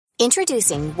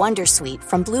Introducing Wondersuite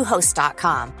from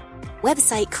Bluehost.com.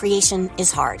 Website creation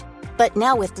is hard, but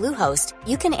now with Bluehost,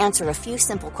 you can answer a few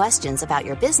simple questions about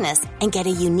your business and get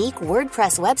a unique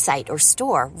WordPress website or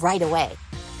store right away.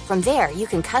 From there, you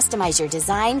can customize your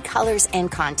design, colors,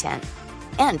 and content.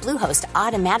 And Bluehost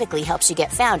automatically helps you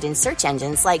get found in search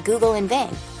engines like Google and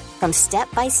Bing. From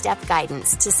step-by-step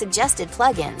guidance to suggested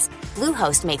plugins,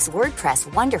 Bluehost makes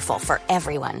WordPress wonderful for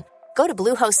everyone. Go to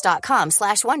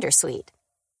bluehost.com/wondersuite.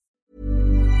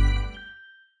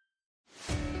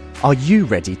 Are you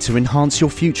ready to enhance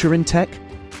your future in tech?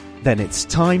 Then it's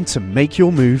time to make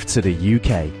your move to the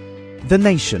UK, the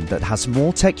nation that has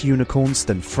more tech unicorns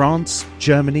than France,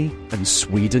 Germany, and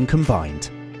Sweden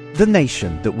combined. The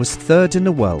nation that was third in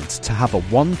the world to have a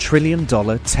 $1 trillion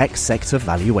tech sector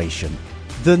valuation.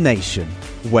 The nation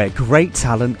where great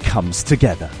talent comes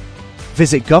together.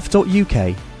 Visit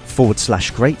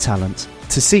gov.uk/great talent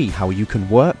to see how you can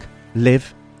work,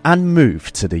 live, and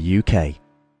move to the UK.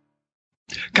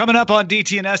 Coming up on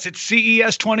DTNS, it's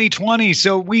CES 2020.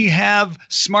 So we have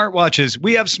smartwatches,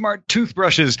 we have smart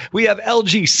toothbrushes, we have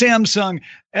LG, Samsung,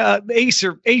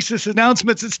 Acer, Asus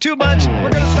announcements. It's too much.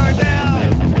 We're going to start now.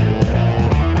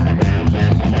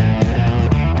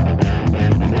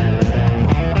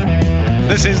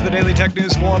 This is the Daily Tech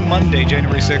News for Monday,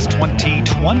 January 6,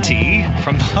 2020.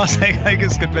 From the Las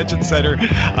Vegas Convention Center,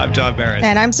 I'm Tom Barrett.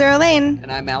 And I'm Sarah Lane.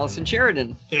 And I'm Allison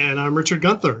Sheridan. And I'm Richard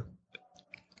Gunther.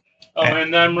 Oh,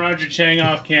 and I'm Roger Chang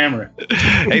off camera.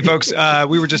 Hey, folks,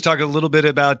 we were just talking a little bit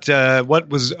about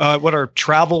what our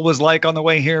travel was like on the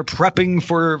way here, prepping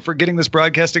for getting this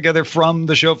broadcast together from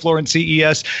the show floor in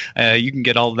CES. You can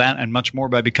get all of that and much more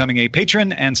by becoming a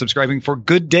patron and subscribing for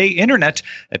Good Day Internet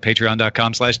at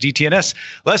patreon.com/DTNS.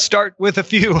 Let's start with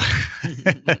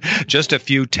just a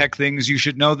few tech things you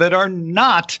should know that are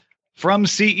not from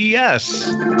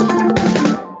CES.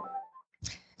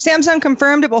 Samsung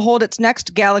confirmed it will hold its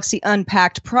next Galaxy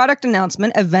Unpacked product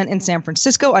announcement event in San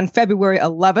Francisco on February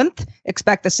 11th.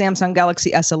 Expect the Samsung Galaxy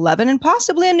S11 and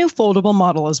possibly a new foldable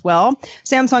model as well.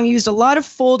 Samsung used a lot of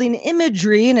folding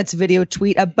imagery in its video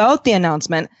tweet about the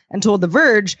announcement and told The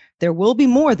Verge there will be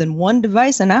more than one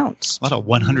device announced. A lot of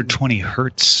 120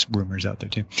 hertz rumors out there,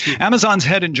 too. Amazon's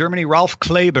head in Germany, Ralph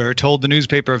Kleber, told the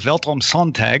newspaper Welt am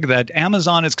Sonntag that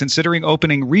Amazon is considering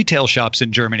opening retail shops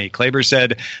in Germany. Kleber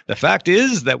said, "The fact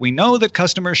is that we know that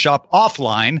customers shop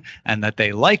offline and that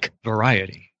they like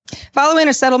variety." Following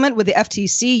a settlement with the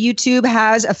FTC, YouTube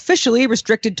has officially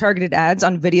restricted targeted ads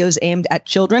on videos aimed at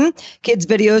children. Kids'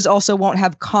 videos also won't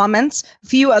have comments. A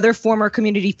few other former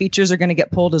community features are going to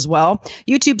get pulled as well.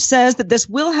 YouTube says that this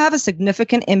will have a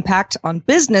significant impact on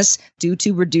business due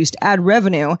to reduced ad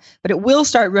revenue, but it will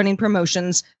start running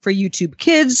promotions for YouTube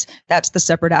Kids. That's the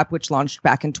separate app which launched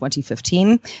back in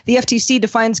 2015. The FTC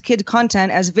defines kid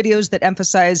content as videos that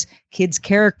emphasize kids'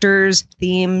 characters,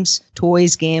 themes,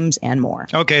 toys, games, and more.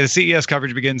 Okay, the CES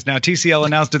coverage begins now. TCL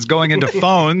announced it's going into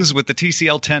phones with the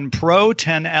TCL 10 Pro,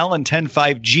 10L, and 10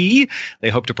 5G. They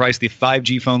hope to price the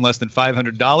 5G phone less than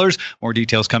 $500. More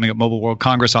details coming at Mobile World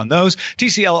Congress on those.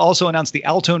 TCL also announced the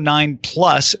Alto 9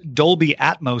 Plus Dolby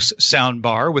Atmos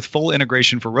soundbar with full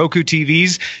integration for Roku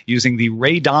TVs using the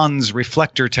Radon's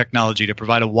reflector technology to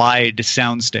provide a wide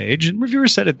soundstage. And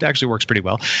reviewers said it actually works pretty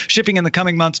well. Shipping in the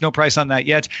coming months, no price on that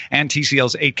yet. And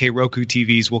TCL's 8K Roku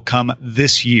TVs will come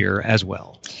this year as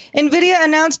well. NVIDIA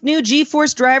announced new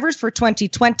GeForce drivers for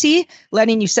 2020,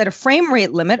 letting you set a frame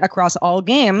rate limit across all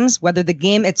games, whether the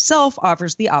game itself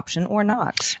offers the option or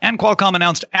not. And Qualcomm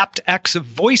announced aptX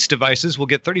voice devices will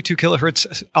get 32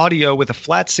 kilohertz audio with a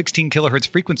flat 16 kilohertz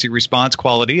frequency response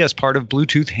quality as part of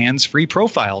Bluetooth hands-free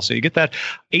profile. So you get that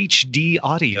HD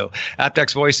audio.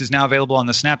 aptX voice is now available on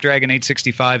the Snapdragon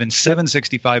 865 and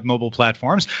 765 mobile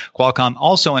platforms. Qualcomm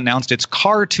also announced its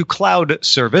car-to-cloud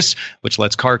service, which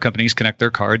lets car companies connect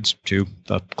their cards to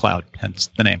the cloud, hence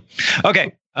the name.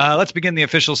 Okay. Let's begin the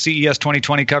official CES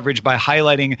 2020 coverage by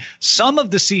highlighting some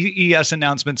of the CES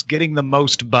announcements getting the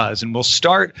most buzz. And we'll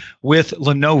start with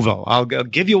Lenovo. I'll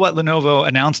give you what Lenovo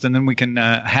announced, and then we can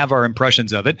have our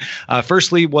impressions of it.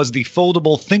 Firstly was the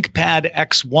foldable ThinkPad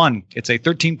X1. It's a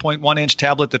 13.1-inch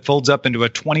tablet that folds up into a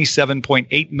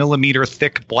 27.8 millimeter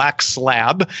thick black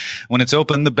slab. When it's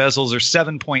open, the bezels are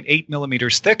 7.8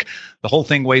 millimeters thick. The whole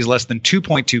thing weighs less than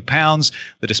 2.2 pounds.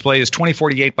 The display is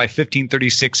 2048 by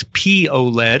 1536p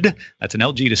OLED. That's an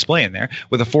LG display in there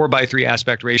with a 4:3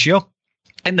 aspect ratio.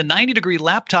 In the 90-degree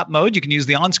laptop mode, you can use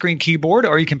the on-screen keyboard,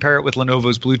 or you can pair it with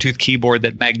Lenovo's Bluetooth keyboard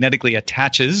that magnetically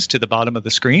attaches to the bottom of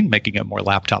the screen, making it more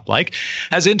laptop-like.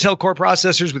 Has Intel Core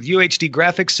processors with UHD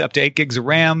graphics, up to 8 gigs of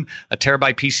RAM, a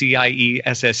terabyte PCIe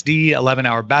SSD,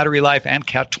 11-hour battery life, and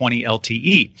Cat20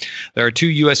 LTE. There are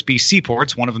 2 USB-C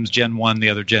ports. One of them is Gen 1, the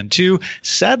other Gen 2.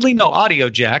 Sadly, no audio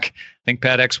jack.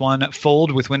 ThinkPad X1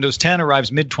 Fold with Windows 10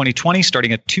 arrives mid-2020,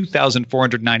 starting at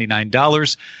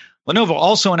 $2,499. Lenovo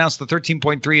also announced the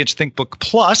 13.3-inch ThinkBook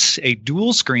Plus, a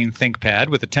dual-screen ThinkPad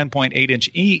with a 10.8-inch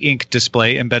e-ink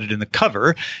display embedded in the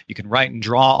cover. You can write and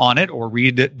draw on it or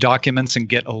read documents and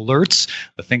get alerts.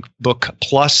 The ThinkBook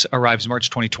Plus arrives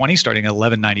March 2020, starting at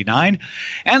 $1,199.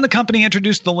 And the company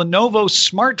introduced the Lenovo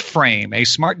Smart Frame, a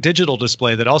smart digital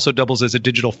display that also doubles as a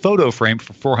digital photo frame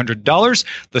for $400.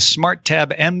 The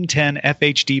SmartTab M10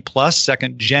 FHD Plus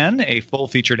 2nd Gen, a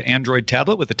full-featured Android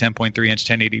tablet with a 10.3-inch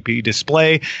 1080p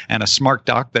display, and a smart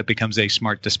dock that becomes a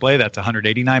smart display. That's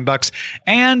 $189.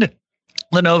 And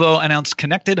Lenovo announced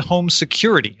Connected Home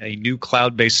Security, a new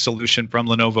cloud-based solution from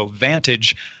Lenovo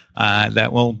Vantage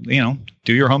that will,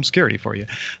 do your home security for you.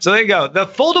 So there you go. The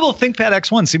foldable ThinkPad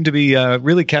X1 seemed to be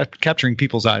really capturing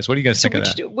people's eyes. What do you guys think of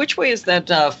that? Which way is that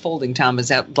folding, Tom? Is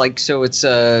that so it's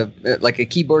like a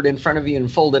keyboard in front of you and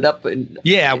fold it up?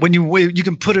 Yeah, when you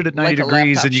can put it at 90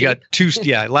 degrees and you got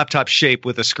laptop shape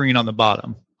with a screen on the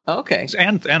bottom. Okay.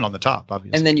 And on the top,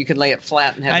 obviously. And then you can lay it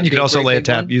flat and have. And you can also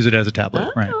use it as a tablet.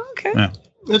 Oh, right. Okay. Yeah.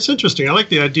 That's interesting. I like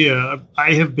the idea.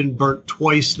 I have been burnt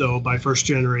twice, though, by first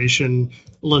generation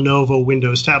Lenovo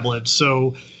Windows tablets.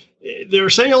 So they're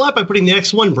saying a lot by putting the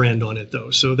X1 brand on it, though.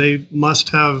 So they must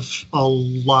have a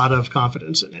lot of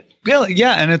confidence in it. Well,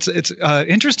 yeah, and it's an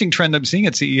interesting trend I'm seeing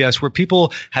at CES where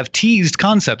people have teased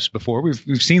concepts before.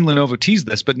 We've seen Lenovo tease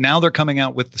this, but now they're coming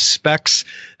out with the specs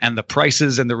and the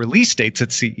prices and the release dates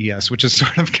at CES, which is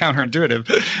sort of counterintuitive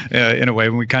in a way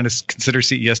when we kind of consider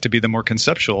CES to be the more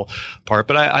conceptual part.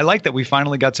 But I like that we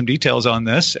finally got some details on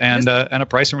this and a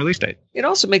price and release date. It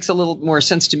also makes a little more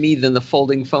sense to me than the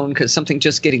folding phone because something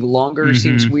just getting longer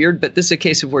seems weird. But this is a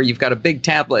case of where you've got a big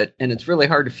tablet and it's really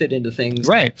hard to fit into things.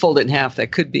 Right. Fold it in half.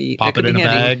 That could be. Pop it in a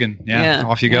bag and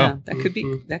off you go. Yeah, that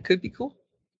could be cool.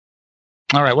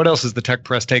 All right, what else is the Tech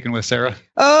Press taken with, Sarah?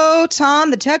 Oh,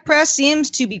 Tom, the Tech Press seems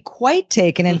to be quite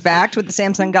taken, in fact, with the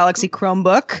Samsung Galaxy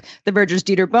Chromebook. The Verge's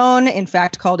Dieter Bohn, in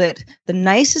fact, called it the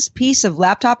nicest piece of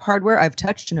laptop hardware I've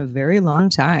touched in a very long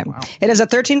time. Wow. It has a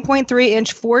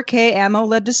 13.3-inch 4K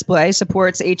AMOLED display,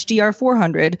 supports HDR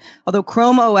 400, although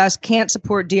Chrome OS can't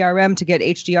support DRM to get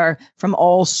HDR from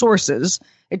all sources.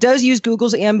 It does use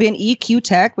Google's ambient EQ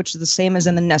tech, which is the same as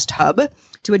in the Nest Hub,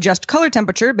 to adjust color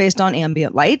temperature based on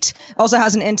ambient light. Also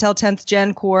has an Intel 10th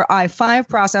Gen Core i5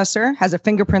 processor, has a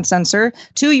fingerprint sensor,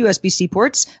 2 USB-C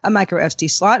ports, a micro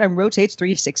SD slot, and rotates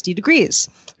 360 degrees.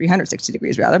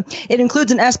 It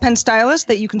includes an S Pen stylus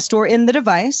that you can store in the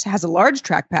device, has a large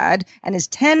trackpad, and is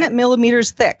 10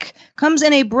 millimeters thick. Comes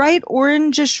in a bright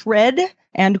orangish red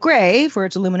and gray for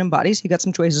its aluminum body. So you got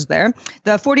some choices there.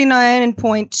 The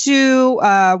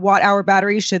 49.2 watt-hour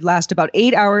battery should last about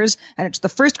 8 hours, and it's the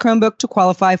first Chromebook to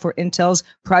qualify for Intel's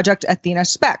Project Athena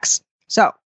specs.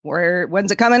 So when's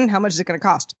it coming? How much is it going to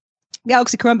cost?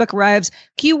 Galaxy Chromebook arrives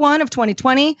Q1 of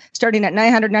 2020, starting at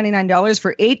 $999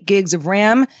 for 8 gigs of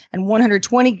RAM and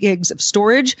 120 gigs of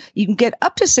storage. You can get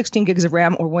up to 16 gigs of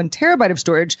RAM or 1 terabyte of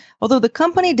storage, although the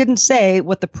company didn't say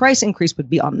what the price increase would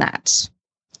be on that.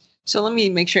 So let me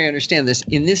make sure I understand this.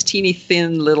 In this teeny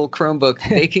thin little Chromebook,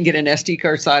 they can get an SD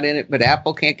card slot in it, but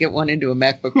Apple can't get one into a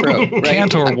MacBook Pro, right?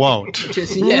 Can't or won't.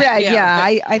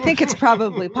 I think it's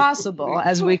probably possible,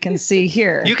 as we can see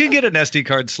here. You can get an SD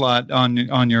card slot on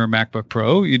your MacBook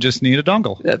Pro. You just need a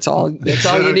dongle. That's all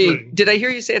you need. Did I hear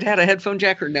you say it had a headphone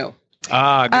jack or no? Good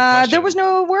question. There was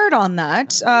no word on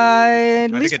that,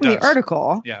 at least in the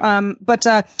article. Yeah. But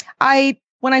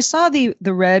when I saw the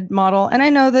red model, and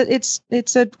I know that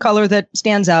it's a color that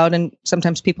stands out, and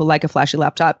sometimes people like a flashy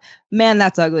laptop. Man,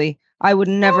 that's ugly. I would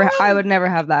never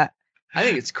have that. I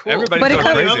think it's cool. I'm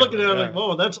looking at it like,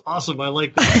 oh, that's awesome. I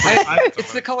like that.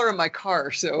 It's the color of my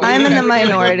car, so I'm in the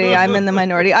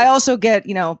minority. I also get,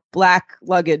 black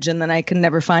luggage, and then I can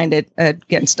never find it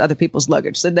against other people's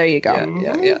luggage. So there you go.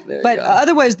 Yeah. But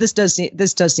otherwise, this does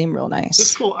seem real nice.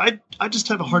 It's cool. I just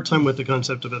have a hard time with the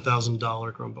concept of $1,000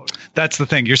 Chromebook. That's the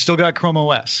thing. You're still got Chrome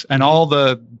OS, and all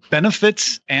the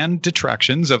benefits and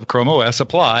detractions of Chrome OS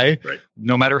apply,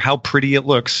 no matter how pretty it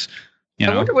looks.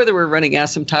 I wonder whether we're running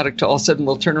asymptotic to all of a sudden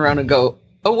we'll turn around and go,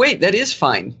 oh, wait, that is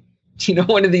fine.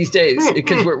 One of these days,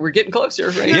 because we're getting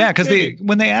closer, right? Yeah, because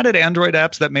when they added Android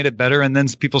apps, that made it better. And then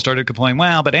people started complaining,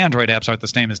 but Android apps aren't the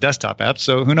same as desktop apps.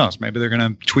 So who knows? Maybe they're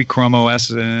going to tweak Chrome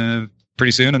OS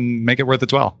pretty soon and make it worth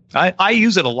its while. I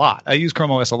use it a lot. I use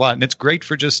Chrome OS a lot, and it's great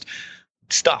for just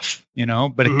stuff,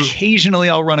 but occasionally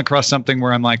I'll run across something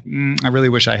where I'm like, I really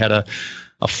wish I had a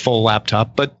full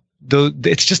laptop, but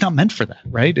it's just not meant for that,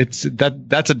 right?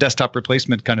 That's a desktop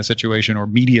replacement kind of situation or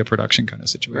media production kind of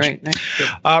situation.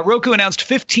 Right. Roku announced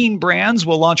 15 brands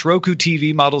will launch Roku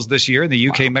TV models this year in the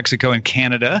UK, Mexico, and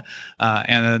Canada,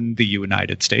 and the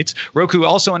United States. Roku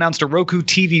also announced a Roku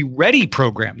TV Ready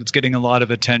program that's getting a lot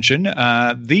of attention.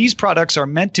 These products are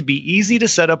meant to be easy to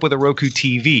set up with a Roku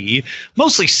TV,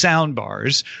 mostly sound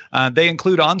bars. They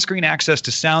include on-screen access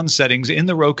to sound settings in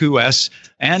the Roku OS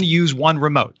and use one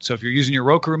remote. So if you're using your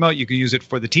Roku remote, you can use it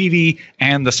for the TV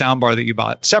and the soundbar that you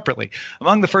bought separately.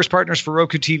 Among the first partners for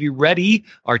Roku TV Ready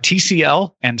are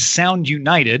TCL and Sound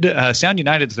United. Sound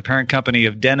United is the parent company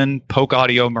of Denon, Polk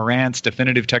Audio, Marantz,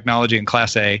 Definitive Technology, and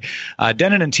Class A.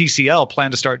 Denon and TCL plan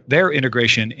to start their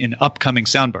integration in upcoming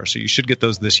soundbars, so you should get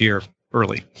those this year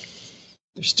early.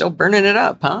 They're still burning it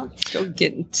up, huh? Still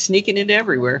sneaking into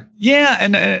everywhere. Yeah,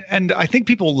 and I think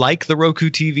people like the Roku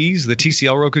TVs. The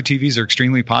TCL Roku TVs are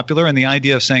extremely popular, and the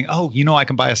idea of saying, I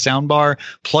can buy a soundbar,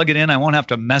 plug it in, I won't have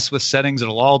to mess with settings,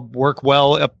 it'll all work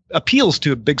well, appeals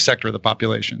to a big sector of the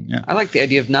population. Yeah, I like the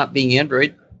idea of not being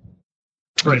Android.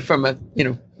 Right. From a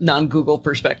non-Google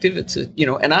perspective, it's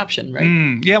an option,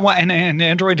 right? Yeah, well, and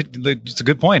Android, it's a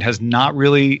good point, has not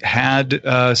really had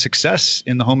success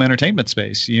in the home entertainment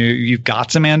space. You've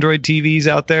got some Android TVs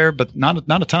out there, but not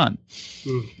a ton.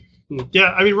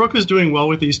 Yeah, I mean, Roku's doing well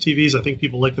with these TVs. I think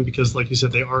people like them because, like you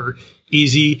said, they are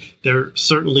easy. They're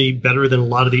certainly better than a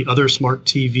lot of the other smart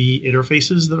TV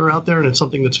interfaces that are out there, and it's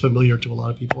something that's familiar to a lot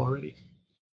of people already.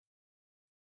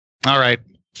 All right,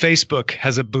 Facebook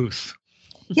has a booth.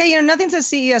 Yeah, nothing says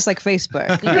CES like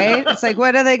Facebook, right? It's like,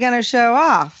 what are they going to show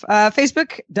off?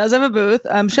 Facebook does have a booth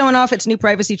showing off its new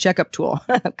privacy checkup tool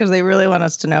because they really want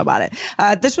us to know about it.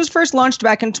 This was first launched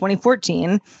back in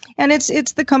 2014, and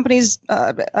it's the company's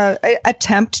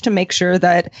attempt to make sure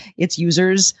that its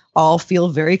users all feel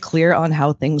very clear on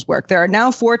how things work. There are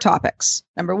now 4 topics.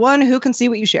 Number 1, who can see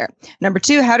what you share? Number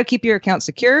 2, how to keep your account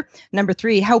secure. Number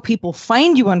 3, how people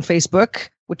find you on Facebook,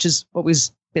 which is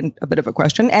always been a bit of a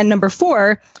question. And number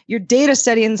 4, your data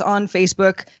settings on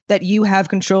Facebook that you have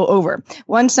control over.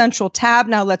 One central tab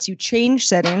now lets you change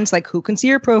settings like who can see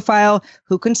your profile,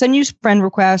 who can send you friend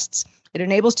requests. It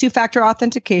enables 2-factor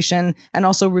authentication and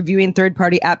also reviewing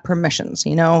third-party app permissions,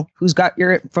 who's got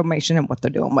your information and what they're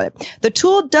doing with it. The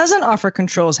tool doesn't offer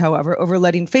controls, however, over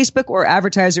letting Facebook or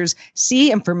advertisers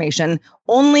see information,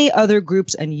 only other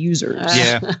groups and users.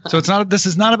 Yeah. So this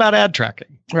is not about ad tracking.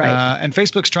 Right. And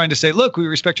Facebook's trying to say, look, we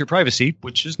respect your privacy,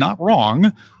 which is not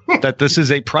wrong, that this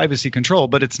is a privacy control,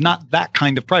 but it's not that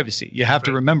kind of privacy. You have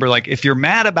to remember, if you're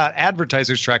mad about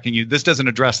advertisers tracking you, this doesn't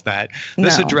address that.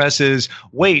 This addresses,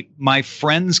 wait, my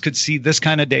friends could see this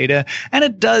kind of data. And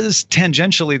it does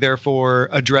tangentially, therefore,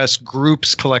 address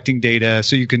groups collecting data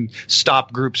so you can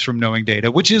stop groups from knowing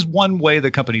data, which is one way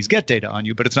the companies get data on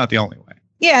you, but it's not the only way.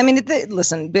 Yeah, I mean,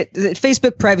 listen, the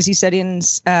Facebook privacy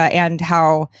settings and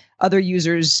how other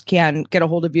users can get a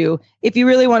hold of you. If you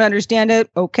really want to understand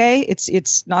it, okay,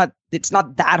 it's not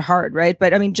that hard, right?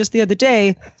 But I mean, just the other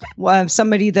day,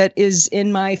 somebody that is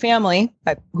in my family,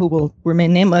 who will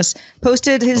remain nameless,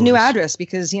 posted his new address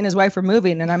because he and his wife are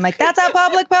moving, and I'm like, that's a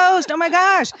public post. Oh my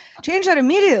gosh, change that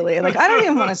immediately. I don't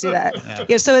even want to see that.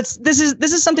 Yeah, so this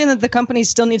is something that the company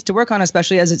still needs to work on,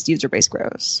 especially as its user base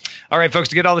grows. All right, folks,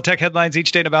 to get all the tech headlines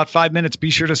each day in about 5 minutes, be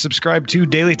sure to subscribe to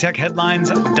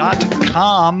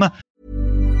dailytechheadlines.com.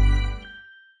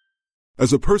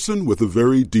 As a person with a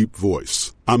very deep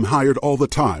voice, I'm hired all the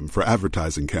time for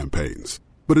advertising campaigns.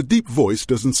 But a deep voice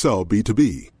doesn't sell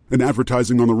B2B, and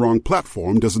advertising on the wrong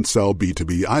platform doesn't sell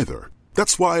B2B either.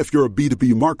 That's why if you're a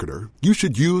B2B marketer, you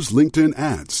should use LinkedIn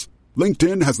ads.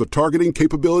 LinkedIn has the targeting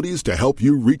capabilities to help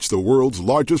you reach the world's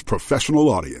largest professional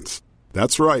audience.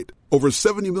 That's right, over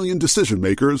 70 million decision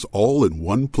makers all in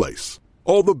one place.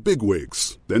 All the big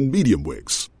wigs, then medium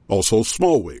wigs, also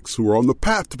small wigs who are on the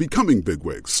path to becoming big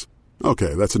wigs.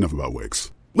 Okay, that's enough about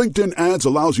wigs. LinkedIn ads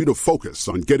allows you to focus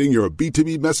on getting your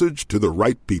B2B message to the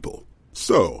right people.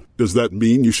 So, does that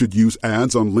mean you should use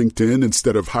ads on LinkedIn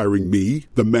instead of hiring me,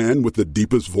 the man with the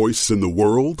deepest voice in the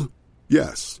world?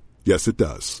 Yes. Yes, it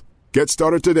does. Get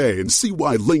started today and see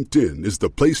why LinkedIn is the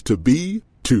place to be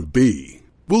to be.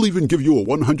 We'll even give you a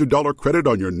 $100 credit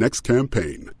on your next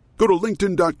campaign. Go to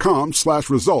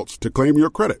linkedin.com/results to claim your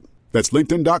credit. That's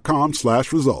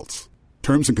linkedin.com/results.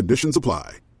 Terms and conditions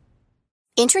apply.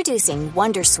 Introducing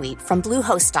Wondersuite from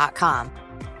Bluehost.com.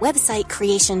 Website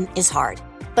creation is hard,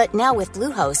 But now with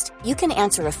Bluehost, you can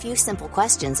answer a few simple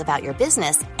questions about your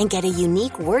business and get a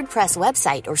unique WordPress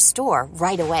website or store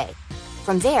right away.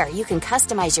 From there, you can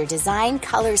customize your design,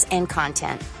 colors, and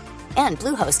content. And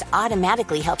Bluehost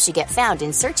automatically helps you get found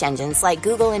in search engines like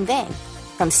Google and Bing.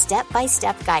 From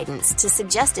step-by-step guidance to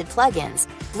suggested plugins,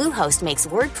 Bluehost makes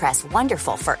WordPress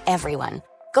wonderful for everyone.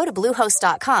 Go to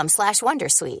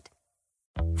bluehost.com/wondersuite.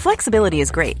 Flexibility is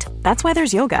great. That's why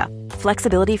there's yoga.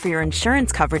 Flexibility for your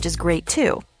insurance coverage is great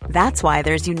too. That's why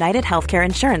there's United Healthcare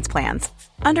Insurance Plans.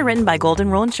 Underwritten by Golden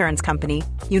Rule Insurance Company,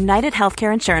 United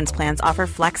Healthcare Insurance Plans offer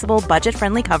flexible,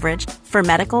 budget-friendly coverage for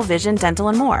medical, vision, dental,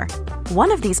 and more.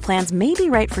 One of these plans may be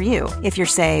right for you if you're,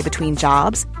 say, between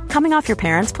jobs, coming off your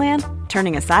parents' plan,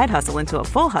 turning a side hustle into a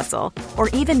full hustle, or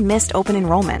even missed open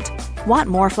enrollment. Want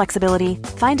more flexibility?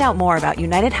 Find out more about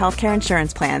United Healthcare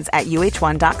Insurance Plans at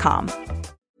uh1.com.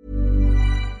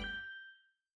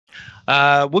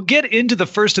 We'll get into the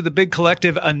first of the big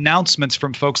collective announcements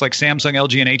from folks like Samsung,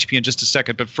 LG, and HP in just a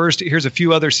second. But first, here's a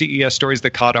few other CES stories that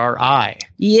caught our eye.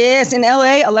 Yes, in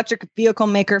LA, electric vehicle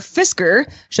maker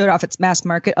Fisker showed off its mass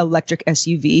market electric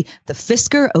SUV, the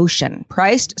Fisker Ocean,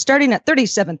 priced starting at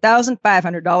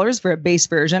 $37,500 for a base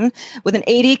version with an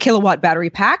 80 kilowatt battery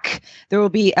pack. There will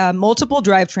be multiple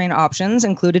drivetrain options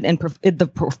included in the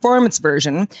performance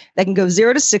version that can go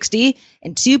 0 to 60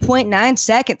 in 2.9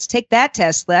 seconds. Take that,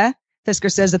 Tesla.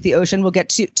 Fisker says that the Ocean will get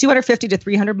 250 to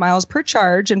 300 miles per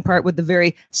charge, in part with the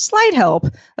very slight help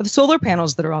of solar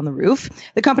panels that are on the roof.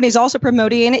 The company is also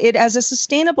promoting it as a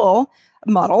sustainable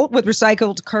model with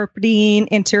recycled carpeting,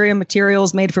 interior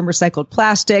materials made from recycled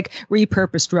plastic,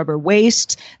 repurposed rubber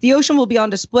waste. The Ocean will be on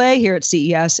display here at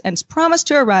CES and is promised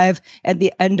to arrive at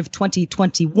the end of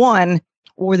 2021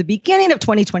 or the beginning of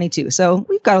 2022. So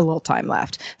we've got a little time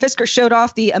left. Fisker showed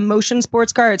off the Emotion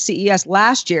sports car at CES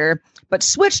last year, but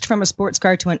switched from a sports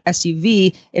car to an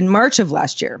SUV in March of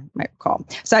last year, you might recall.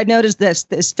 Side note is this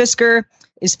Fisker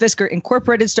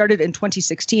Incorporated, started in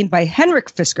 2016 by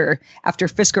Henrik Fisker after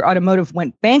Fisker Automotive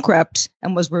went bankrupt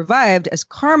and was revived as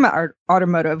Karma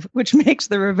Automotive, which makes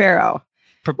the Revero.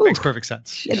 Makes perfect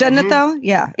sense. Doesn't it though?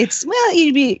 Yeah. It's, well,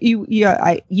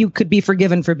 you could be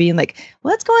forgiven for being like,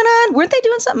 what's going on? Weren't they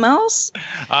doing something else?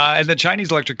 And the Chinese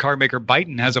electric car maker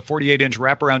Byton has a 48-inch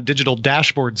wraparound digital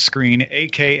dashboard screen,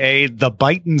 aka the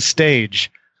Byton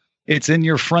Stage. It's in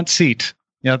your front seat.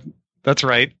 Yeah, that's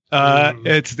right.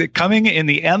 It's coming in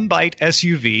the M-Byte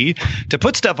SUV. To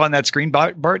put stuff on that screen,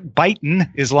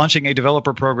 Byton is launching a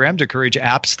developer program to encourage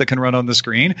apps that can run on the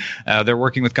screen. They're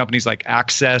working with companies like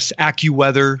Access,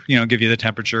 AccuWeather, give you the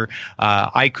temperature,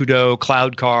 iCudo,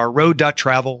 Cloud Car,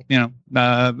 Road.travel,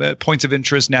 points of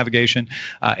interest, navigation,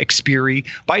 Xperi.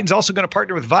 Byton's also going to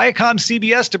partner with Viacom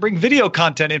CBS to bring video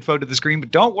content info to the screen,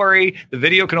 but don't worry, the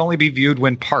video can only be viewed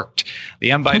when parked.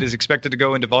 The M-Byte is expected to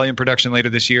go into volume production later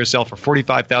this year, sell for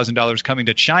 $45,000 coming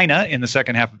to China in the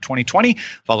second half of 2020,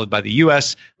 followed by the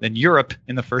US, then Europe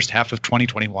in the first half of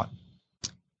 2021.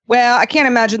 Well, I can't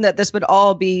imagine that this would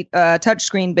all be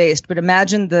touchscreen based, but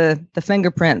imagine the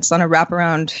fingerprints on a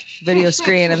wraparound video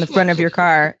screen in the front of your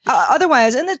car.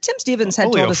 Otherwise, and Tim Stevens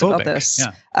had told us about this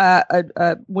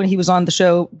when he was on the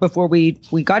show before we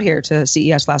got here to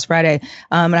CES last Friday,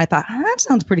 and I thought that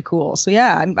sounds pretty cool. So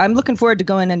yeah, I'm looking forward to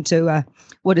going into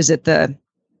what is it, the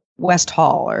West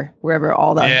Hall or wherever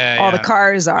all the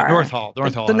cars are. North Hall.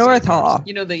 The North Hall.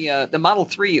 The Model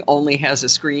 3 only has a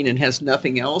screen and has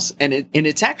nothing else, and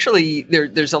it's actually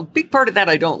there's a big part of that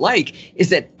I don't like is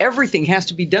that everything has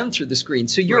to be done through the screen.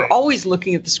 So you're always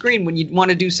looking at the screen when you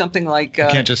want to do something like you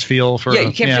can't just feel for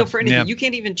you can't feel for anything. Yeah. You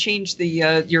can't even change the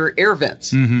your air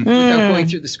vents without going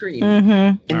through the screen.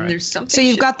 And there's something. So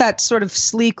you've got that sort of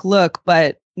sleek look,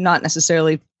 but not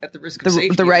necessarily at the risk of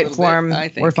safety, the right form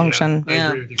or function. I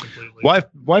agree with you completely.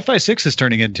 Wi-Fi 6 is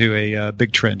turning into a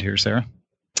big trend here, Sarah.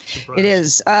 Surprise. It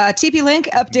is. TP-Link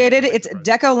updated its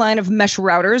Deco line of mesh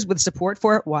routers with support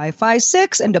for Wi-Fi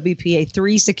 6 and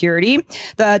WPA3 security.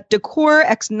 The Decor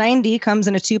X90 comes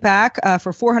in a 2-pack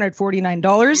for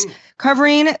 $449,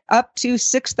 covering up to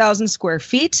 6,000 square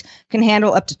feet, can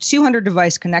handle up to 200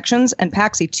 device connections, and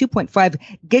packs a 2.5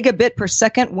 gigabit per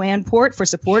second WAN port for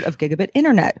support of gigabit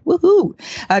internet. Woohoo!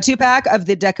 A 2-pack of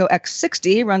the Deco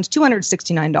X60 runs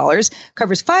 $269,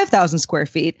 covers 5,000 square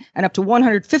feet, and up to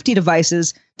 150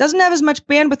 devices. Doesn't have as much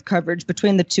bandwidth coverage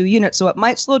between the two units, so it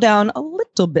might slow down a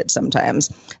little bit sometimes.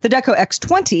 The Deco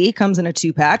X20 comes in a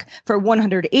 2-pack for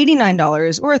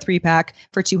 $189 or a 3-pack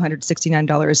for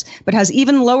 $269, but has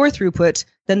even lower throughput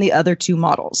than the other two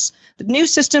models. The new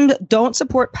systems don't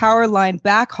support power line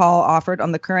backhaul offered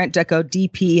on the current Deco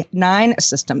DP9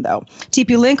 system, though.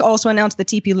 TP-Link also announced the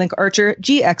TP-Link Archer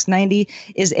GX90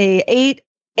 is a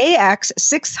AX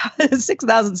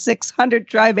 6600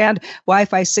 tri-band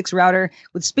Wi-Fi 6 router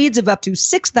with speeds of up to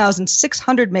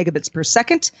 6,600 megabits per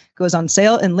second. Goes on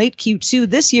sale in late Q2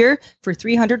 this year for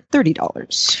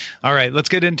 $330. All right, let's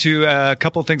get into a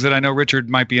couple of things that I know Richard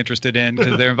might be interested in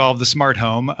because they involve the smart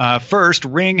home. First,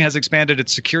 Ring has expanded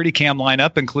its security cam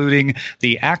lineup, including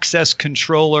the Access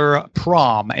Controller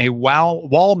Prom, a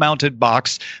wall-mounted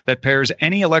box that pairs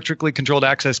any electrically controlled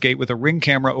access gate with a Ring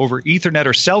camera over Ethernet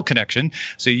or cell connection.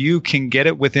 So you can get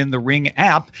it within the Ring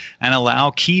app and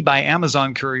allow Key by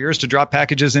Amazon couriers to drop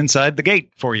packages inside the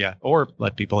gate for you or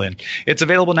let people in. It's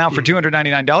available now for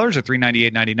 $299 or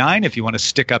 $398.99 if you want a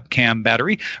stick-up cam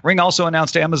battery. Ring also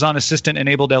announced Amazon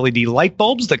Assistant-enabled LED light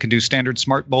bulbs that can do standard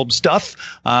smart bulb stuff,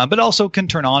 but also can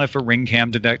turn on if a Ring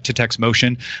cam detects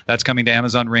motion. That's coming to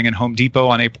Amazon Ring and Home Depot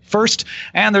on April 1st.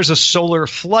 And there's a solar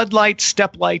floodlight,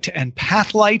 step light, and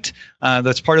path light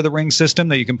that's part of the Ring system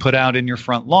that you can put out in your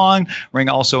front lawn. Ring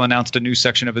also announced a new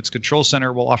section of its control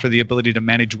center will offer the ability to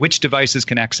manage which devices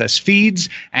can access feeds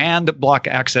and block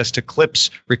access to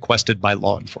clips requested by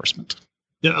law enforcement.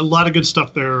 Yeah, a lot of good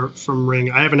stuff there from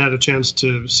Ring. I haven't had a chance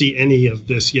to see any of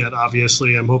this yet,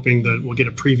 obviously. I'm hoping that we'll get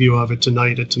a preview of it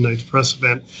tonight at tonight's press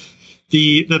event.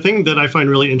 The thing that I find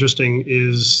really interesting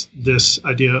is this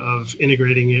idea of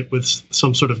integrating it with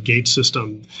some sort of gate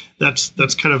system.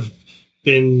 That's kind of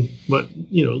been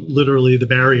literally the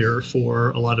barrier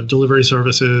for a lot of delivery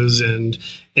services and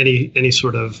any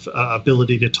sort of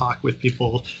ability to talk with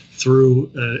people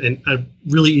through a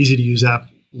really easy to use app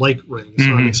like Ring.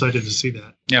 So I'm excited to see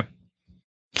that. Yep.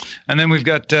 And then we've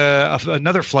got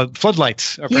another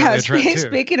floodlights. Yeah,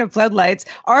 speaking of floodlights,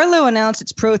 Arlo announced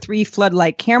its Pro 3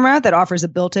 floodlight camera that offers a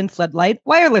built-in floodlight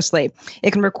wirelessly.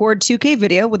 It can record 2K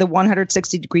video with a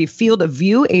 160-degree field of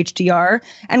view, HDR,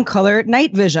 and color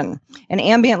night vision. An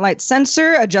ambient light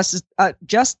sensor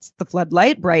adjusts the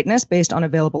floodlight brightness based on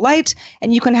available light,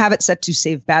 and you can have it set to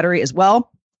save battery as well.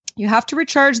 You have to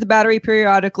recharge the battery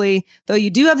periodically, though you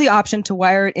do have the option to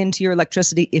wire it into your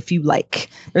electricity if you like.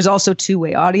 There's also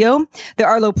two-way audio. The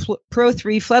Arlo Pro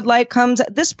 3 floodlight comes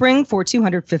this spring for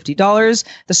 $250.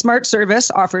 The smart service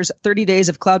offers 30 days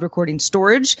of cloud recording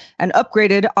storage and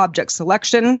upgraded object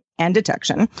selection and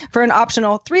detection for an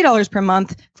optional $3 per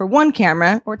month for one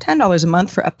camera or $10 a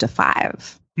month for up to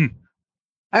 5.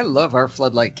 I love our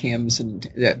floodlight cams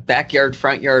and backyard,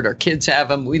 front yard. Our kids have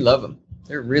them. We love them.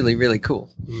 They're really, really cool.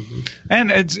 Mm-hmm.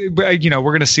 And it's, we're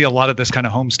going to see a lot of this kind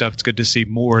of home stuff. It's good to see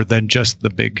more than just the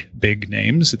big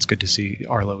names. It's good to see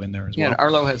Arlo in there as well. Yeah, and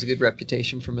Arlo has a good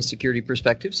reputation from a security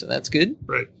perspective, so that's good.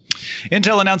 Right.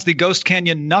 Intel announced the Ghost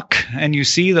Canyon NUC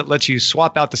NUC that lets you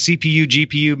swap out the CPU,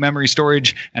 GPU, memory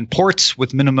storage, and ports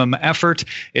with minimum effort.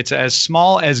 It's as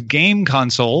small as game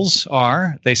consoles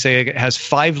are. They say it has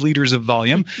 5 liters of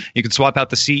volume. You can swap out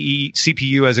the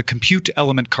CPU as a compute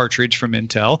element cartridge from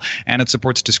Intel, and it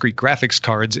supports discrete graphics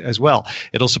cards as well.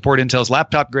 It'll support Intel's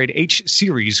laptop-grade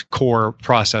H-series Core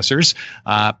processors.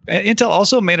 Intel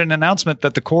also made an announcement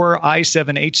that the Core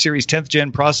i7 H-series 10th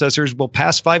gen processors will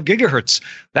pass 5 gigahertz.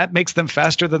 That makes them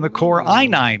faster than the Core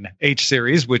i9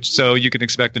 H-series, so you can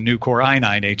expect a new Core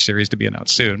i9 H-series to be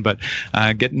announced soon, but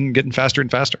getting faster and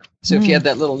faster. So if you had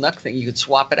that little NUC thing, you could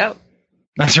swap it out.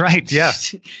 That's right. Yeah,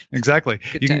 exactly.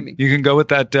 Good timing. You can go with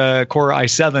that Core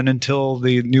i7 until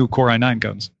the new Core i9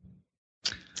 comes.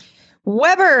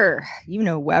 Weber, you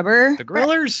know Weber. The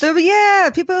grillers? Yeah,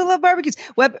 people who love barbecues.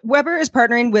 Weber is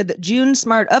partnering with June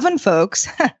Smart Oven folks,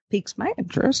 piques my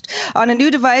interest, on a new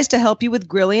device to help you with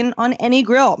grilling on any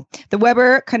grill. The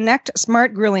Weber Connect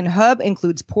Smart Grilling Hub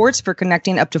includes ports for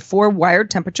connecting up to 4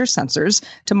 wired temperature sensors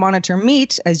to monitor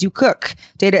meat as you cook.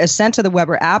 Data is sent to the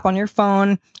Weber app on your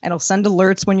phone, and it'll send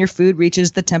alerts when your food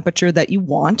reaches the temperature that you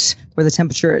want, or the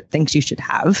temperature it thinks you should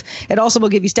have. It also will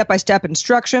give you step-by-step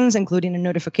instructions, including a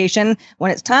notification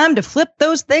when it's time to flip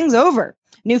those things over.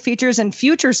 New features and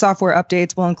future software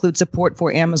updates will include support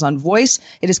for Amazon Voice.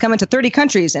 It is coming to 30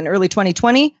 countries in early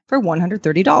 2020 for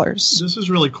 $130. This is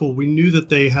really cool. We knew that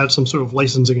they had some sort of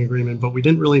licensing agreement, but we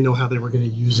didn't really know how they were going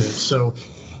to use it. So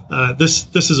this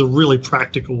is a really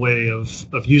practical way of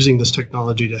using this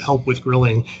technology to help with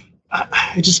grilling.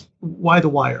 Why the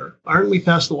wire? Aren't we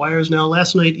past the wires now?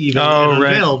 Last night, even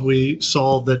Unveiled, we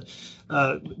saw that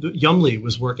Yumli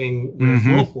was working with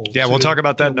Whirlpool. Yeah, we'll talk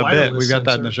about that in a bit. We've got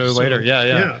that in the show later.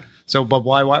 Yeah. So, but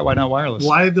why not wireless?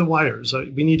 Why the wires?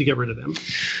 We need to get rid of them.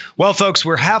 Well, folks,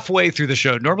 we're halfway through the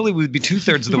show. Normally, we'd be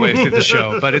 2/3 of the way through the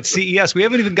show, but at CES, we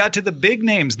haven't even got to the big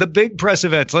names, the big press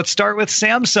events. Let's start with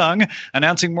Samsung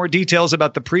announcing more details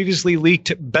about the previously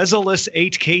leaked bezel-less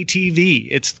 8K TV.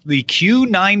 It's the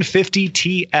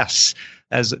Q950TS.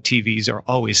 As TVs are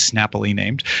always snappily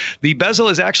named. The bezel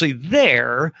is actually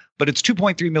there, but it's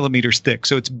 2.3 millimeters thick,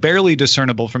 so it's barely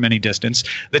discernible from any distance.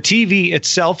 The TV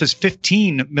itself is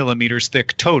 15 millimeters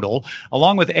thick total.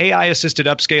 Along with AI-assisted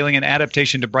upscaling and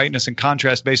adaptation to brightness and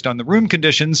contrast based on the room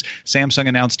conditions, Samsung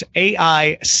announced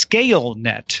AI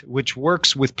ScaleNet, which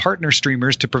works with partner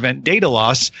streamers to prevent data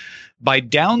loss by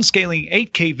downscaling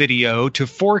 8K video to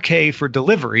 4K for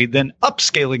delivery, then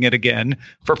upscaling it again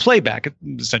for playback,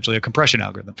 essentially a compression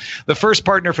algorithm. The first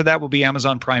partner for that will be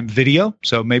Amazon Prime Video,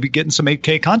 so maybe getting some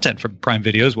 8K content from Prime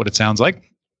Video is what it sounds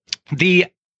like. The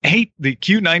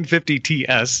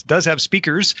Q950TS does have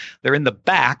speakers. They're in the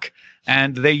back,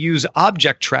 and they use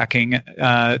object tracking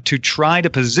to try to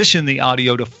position the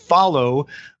audio to follow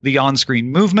the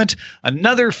on-screen movement.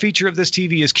 Another feature of this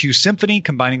TV is Q Symphony,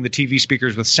 combining the TV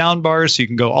speakers with sound bars, so you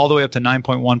can go all the way up to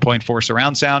 9.1.4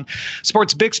 surround sound.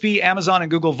 Supports Bixby, Amazon, and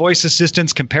Google Voice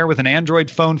Assistants. Compare with an Android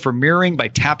phone for mirroring by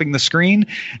tapping the screen.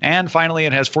 And finally,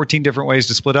 it has 14 different ways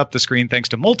to split up the screen thanks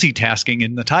to multitasking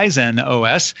in the Tizen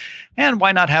OS. And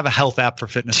why not have a health app for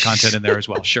fitness content in there as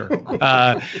well? Sure.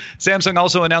 Samsung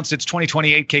also announced its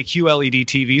 2020 8K QLED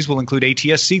TVs will include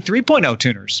ATSC 3.0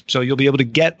 tuners, so you'll be able to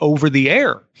get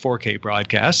over-the-air 4K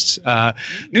broadcasts.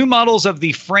 New models of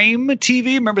the Frame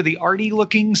TV, remember the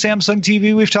arty-looking Samsung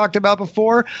TV we've talked about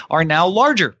before, are now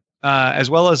larger. As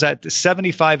well as at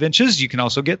 75 inches. You can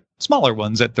also get smaller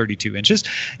ones at 32 inches.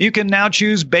 You can now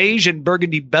choose beige and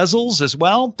burgundy bezels as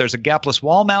well. There's a gapless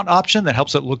wall mount option that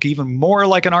helps it look even more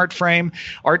like an art frame.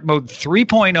 Art Mode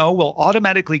 3.0 will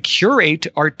automatically curate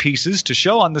art pieces to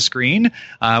show on the screen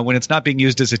when it's not being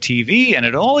used as a TV, and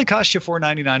it only costs you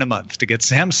 $4.99 a month to get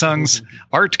Samsung's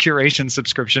art curation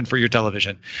subscription for your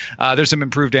television. There's some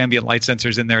improved ambient light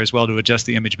sensors in there as well to adjust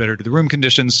the image better to the room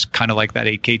conditions, kind of like that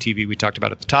 8K TV we talked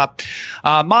about at the top.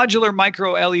 Modular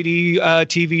micro LED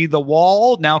TV, the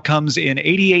wall now comes in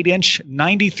 88-inch,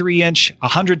 93-inch,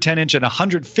 110-inch, and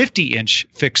 150-inch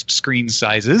fixed screen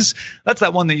sizes. That's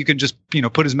that one that you can just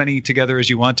put as many together as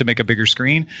you want to make a bigger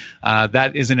screen.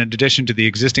 That is in addition to the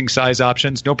existing size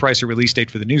options. No price or release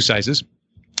date for the new sizes.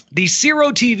 The Zero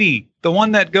TV, the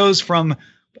one that goes from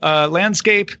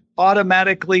landscape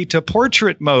automatically to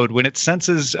portrait mode when it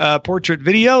senses portrait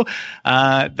video.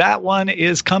 That one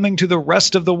is coming to the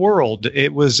rest of the world.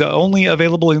 It was only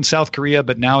available in South Korea,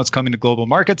 but now it's coming to global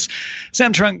markets.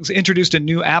 Samsung's introduced a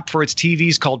new app for its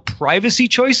TVs called Privacy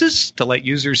Choices to let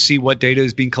users see what data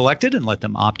is being collected and let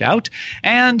them opt out.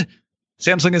 And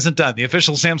Samsung isn't done. The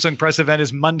official Samsung press event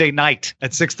is Monday night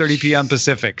at 6:30 p.m.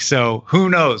 Pacific. So who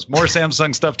knows? More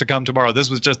Samsung stuff to come tomorrow. This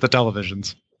was just the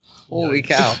televisions. Holy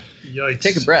cow. Yikes.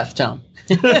 Take a breath, Tom.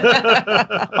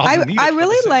 I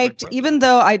really liked, even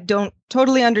though I don't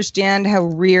totally understand how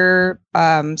rear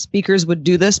speakers would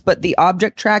do this, but the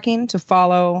object tracking to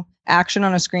follow action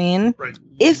on a screen. Right.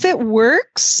 If it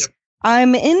works, Yep.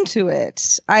 I'm into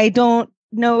it. I don't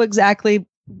know exactly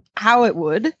how it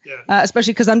would,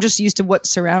 especially because I'm just used to what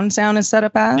surround sound is set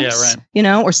up as,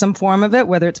 or some form of it,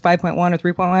 whether it's 5.1 or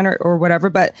 3.1 or whatever,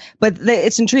 but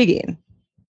it's intriguing.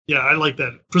 Yeah, I like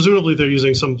that. Presumably, they're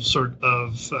using some sort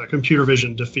of computer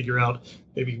vision to figure out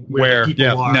maybe where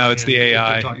people are. No, it's the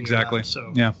AI. Exactly. About,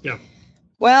 so, yeah.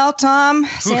 Well, Tom,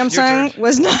 Samsung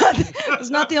was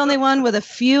not the only one with a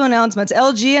few announcements.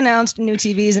 LG announced new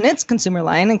TVs in its consumer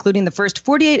line, including the first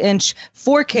 48-inch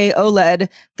 4K OLED,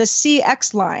 the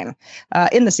CX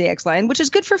line, which is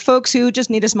good for folks who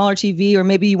just need a smaller TV, or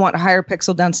maybe you want a higher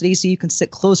pixel density so you can sit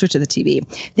closer to the TV.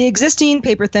 The existing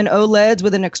paper-thin OLEDs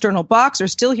with an external box are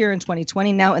still here in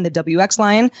 2020, now in the WX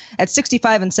line at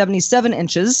 65 and 77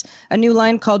 inches. A new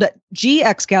line called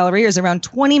GX Gallery is around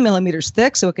 20 millimeters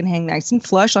thick, so it can hang nice and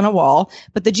flush on a wall,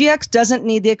 but the GX doesn't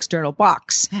need the external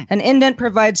box. An indent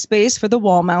provides space for the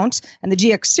wall mount, and the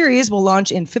GX series will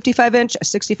launch in 55-inch,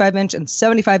 65-inch, and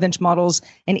 75-inch models.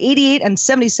 An 88 and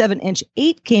 77-inch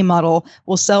 8K model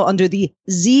will sell under the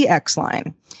ZX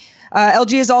line.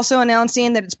 LG is also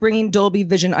announcing that it's bringing Dolby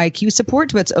Vision IQ support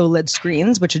to its OLED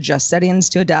screens, which adjust settings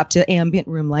to adapt to ambient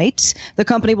room light. The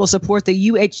company will support the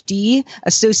UHD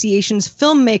Association's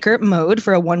Filmmaker mode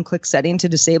for a one-click setting to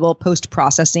disable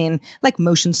post-processing like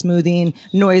motion smoothing,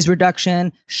 noise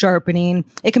reduction, sharpening.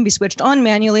 It can be switched on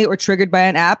manually or triggered by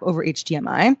an app over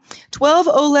HDMI. 12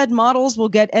 OLED models will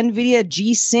get NVIDIA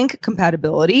G-Sync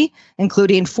compatibility,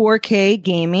 including 4K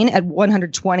gaming at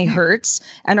 120 hertz,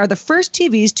 and are the first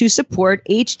TVs to support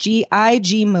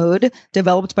HGIG mode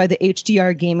developed by the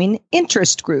HDR Gaming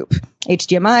Interest Group.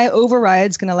 HDMI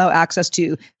overrides can allow access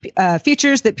to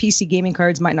features that PC gaming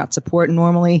cards might not support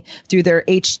normally through their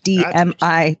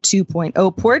HDMI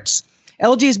 2.0 ports.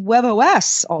 LG's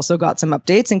WebOS also got some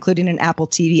updates, including an Apple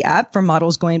TV app for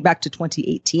models going back to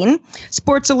 2018.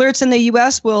 Sports alerts in the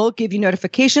US will give you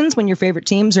notifications when your favorite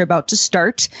teams are about to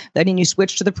start, letting you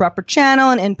switch to the proper channel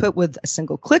and input with a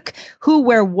single click. Who,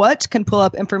 Where, What can pull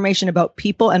up information about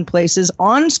people and places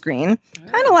on screen,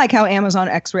 kind of like how Amazon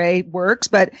X-Ray works,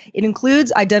 but it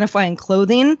includes identifying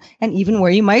clothing and even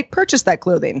where you might purchase that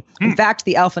clothing. In fact,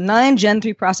 the Alpha 9 Gen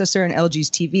 3 processor in LG's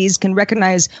TVs can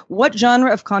recognize what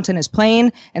genre of content is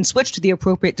playing and switch to the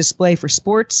appropriate display for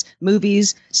sports,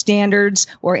 movies, standards,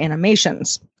 or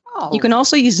animations. You can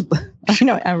also use, I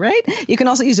know, right? You can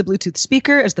also use a Bluetooth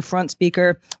speaker as the front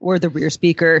speaker or the rear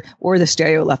speaker or the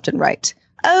stereo left and right.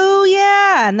 Oh,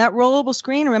 yeah. And that rollable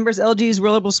screen, remembers LG's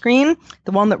rollable screen?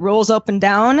 The one that rolls up and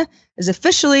down is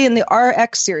officially in the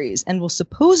RX series and will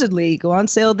supposedly go on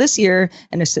sale this year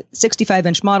in a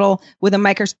 65-inch model with a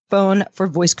microphone for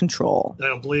voice control. I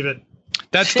don't believe it.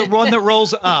 That's the one that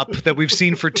rolls up that we've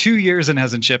seen for 2 years and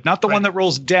hasn't shipped, not the one that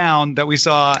rolls down that we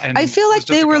saw. And I feel like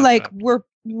they were like, we're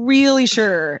really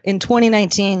sure in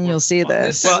 2019 you'll see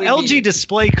this. Well, LG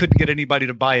Display couldn't get anybody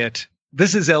to buy it.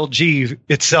 This is LG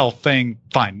itself saying,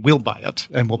 fine, we'll buy it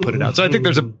and we'll put it out. So I think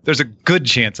there's a good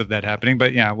chance of that happening,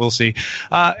 but yeah, we'll see.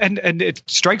 And it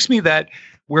strikes me that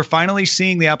we're finally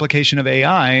seeing the application of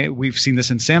AI. We've seen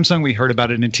this in Samsung. We heard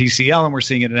about it in TCL, and we're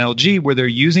seeing it in LG, where they're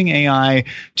using AI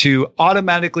to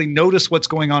automatically notice what's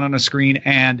going on a screen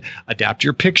and adapt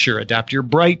your picture, adapt your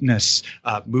brightness,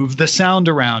 move the sound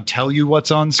around, tell you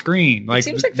what's on screen. It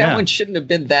seems like that one shouldn't have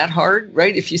been that hard,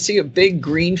 right? If you see a big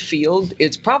green field,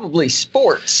 it's probably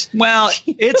sports. Well,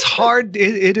 it's hard.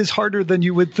 It is harder than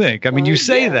you would think. I mean, you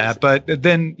say that, but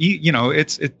then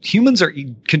humans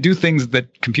can do things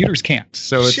that computers can't.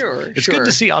 So it's good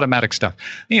to see automatic stuff.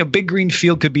 Big green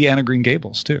field could be Anna Green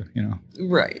Gables too.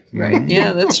 Right.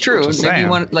 Yeah, that's true. Maybe you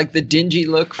want like the dingy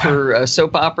look for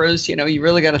soap operas. You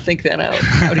really got to think that out.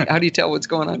 How do you tell what's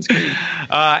going on screen?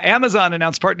 Amazon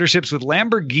announced partnerships with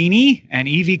Lamborghini and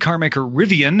EV car maker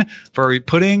Rivian for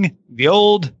putting the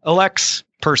old Alexa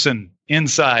person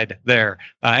inside there.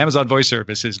 Amazon Voice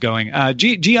Service is going.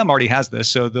 GM already has this,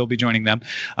 so they'll be joining them.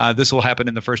 This will happen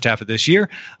in the first half of this year.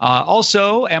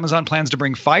 Also, Amazon plans to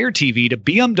bring Fire TV to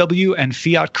BMW and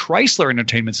Fiat Chrysler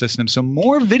entertainment systems. So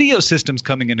more video systems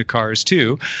coming into cars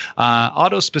too.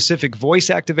 Auto-specific voice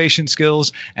activation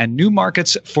skills and new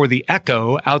markets for the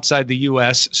Echo outside the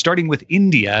U.S., starting with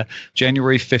India,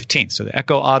 January 15th. So the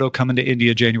Echo Auto coming to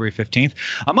India January 15th.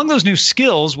 Among those new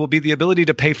skills will be the ability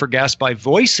to pay for gas by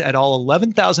voice at all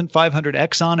 11,500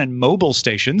 Exxon and Mobil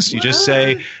stations. You just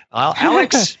say,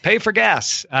 Alex, pay for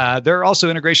gas. There are also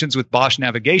integrations with Bosch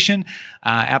Navigation,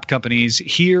 app companies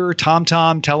here,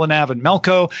 TomTom, Telenav, and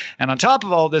Melco. And on top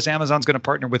of all this, Amazon's going to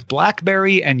partner with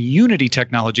BlackBerry and Unity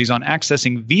Technologies on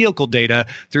accessing vehicle data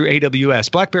through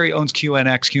AWS. BlackBerry owns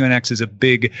QNX. QNX is a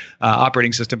big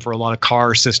operating system for a lot of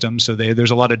car systems. So there's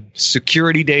a lot of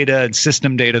security data and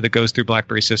system data that goes through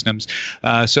BlackBerry systems.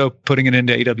 So putting it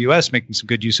into AWS, making some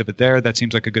good use of it there. That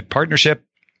seems like a good partnership.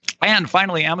 And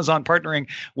finally, Amazon partnering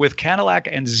with Cadillac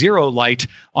and Zero Light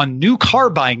on new car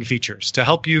buying features to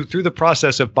help you through the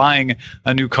process of buying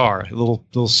a new car. A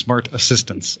little smart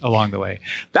assistance along the way.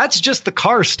 That's just the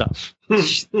car stuff.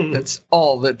 That's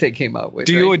all that they came out with.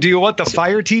 Do you want the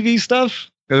Fire TV stuff?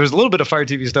 There's a little bit of Fire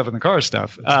TV stuff in the car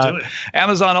stuff.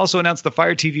 Amazon also announced the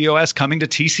Fire TV OS coming to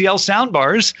TCL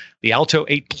soundbars, the Alto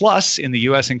 8 Plus in the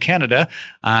US and Canada,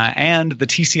 and the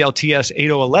TCL TS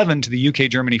 8011 to the UK,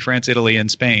 Germany, France, Italy,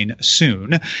 and Spain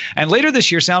soon. And later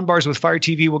this year, soundbars with Fire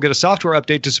TV will get a software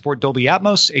update to support Dolby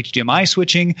Atmos, HDMI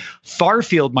switching,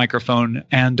 far-field microphone,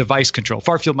 and device control.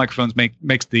 Far-field microphones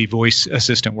makes the voice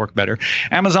assistant work better.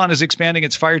 Amazon is expanding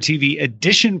its Fire TV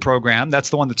Edition program.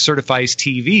 That's the one that certifies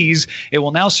TVs. It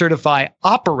will now certify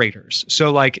operators.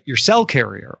 So like your cell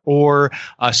carrier or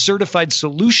a certified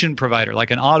solution provider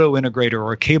like an auto integrator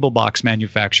or a cable box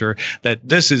manufacturer, that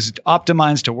this is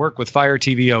optimized to work with Fire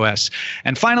TV OS.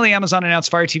 And finally, Amazon announced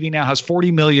Fire TV now has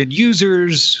 40 million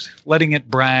users, letting it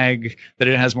brag that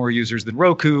it has more users than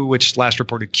Roku, which last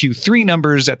reported Q3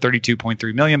 numbers at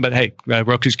 32.3 million. But hey,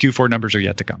 Roku's Q4 numbers are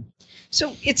yet to come.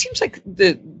 So it seems like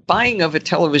the buying of a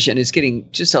television is getting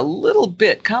just a little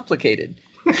bit complicated.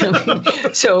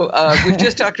 So we've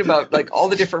just talked about like all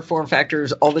the different form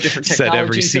factors, all the different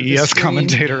technologies. Said every CES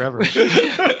commentator ever.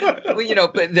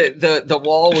 Well, but the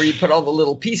wall where you put all the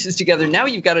little pieces together. Now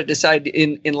you've got to decide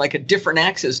in like a different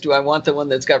axis. Do I want the one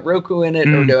that's got Roku in it,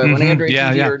 or do I want Android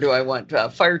TV, or do I want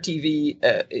Fire TV?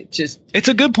 It's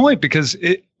a good point because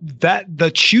that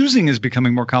the choosing is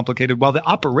becoming more complicated while the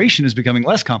operation is becoming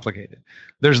less complicated.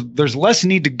 There's less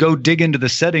need to go dig into the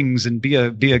settings and be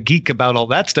a geek about all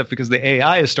that stuff, because the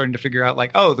AI is starting to figure out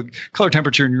like, oh, the color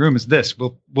temperature in your room is this.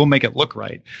 We'll make it look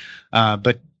right.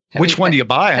 But which one do you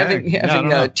buy?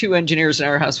 Having 2 engineers in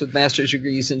our house with master's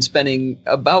degrees and spending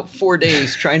about 4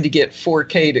 days trying to get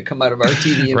 4K to come out of our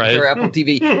TV and our Apple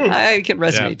TV, I can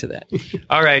resonate to that.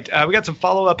 All right. We got some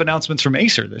follow-up announcements from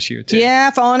Acer this year, too.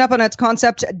 Yeah, following up on its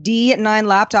Concept D9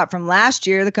 laptop from last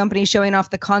year, the company showing off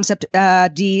the Concept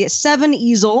D7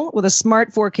 easel with a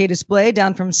smart 4K display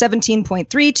down from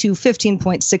 17.3 to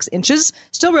 15.6 inches.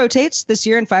 Still rotates this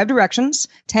year in 5 directions: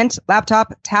 tent,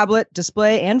 laptop, tablet,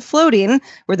 display, and floating,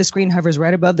 where the screen hovers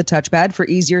right above the touchpad for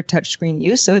easier touchscreen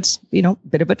use. So it's, a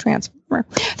bit of a transformer.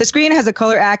 The screen has a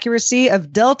color accuracy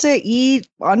of Delta E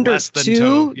under less than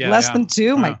 2. Less than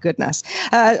 2. My goodness.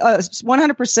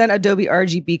 100% Adobe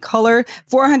RGB color,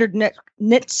 400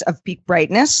 nits of peak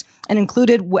brightness, an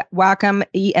included Wacom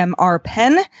EMR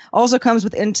pen. Also comes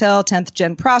with Intel 10th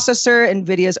gen processor,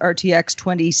 NVIDIA's RTX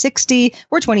 2060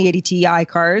 or 2080 Ti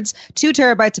cards, 2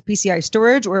 terabytes of PCI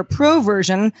storage, or a Pro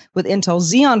version with Intel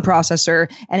Xeon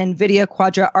processor and NVIDIA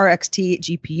Quadra RXT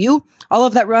GPU. All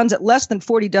of that runs at less than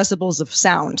 40 decibels of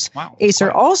sound. Wow.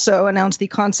 Acer also announced the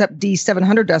Concept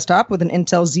D700 desktop with an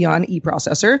Intel Xeon E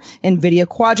processor, NVIDIA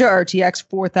Quadra RTX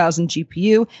 4000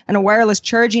 GPU, and a wireless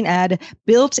charging ad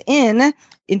built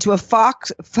into a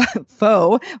faux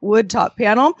wood top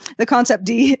panel. The Concept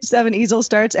D7 easel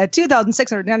starts at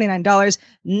 $2,699.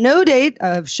 No date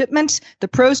of shipment. The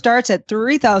Pro starts at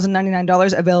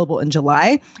 $3,099, available in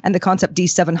July. And the Concept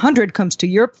D700 comes to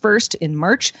Europe first in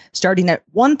March, starting at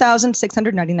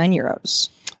 €1,699.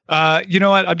 You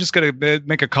know what? I'm just going to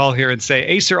make a call here and say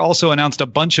Acer also announced a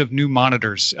bunch of new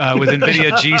monitors with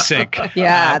NVIDIA G-Sync.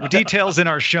 Yeah. Details in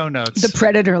our show notes. The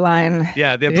Predator line.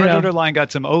 Yeah, the Predator line got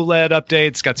some OLED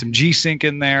updates, got some G-Sync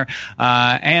in there,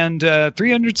 and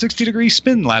 360-degree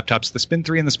spin laptops, the Spin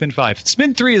 3 and the Spin 5.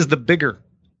 Spin 3 is the bigger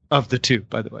of the two,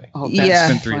 by the way. Oh, that's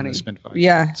Spin 3 funny. and the Spin 5.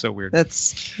 Yeah. So weird.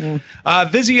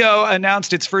 Vizio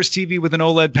announced its first TV with an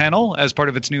OLED panel as part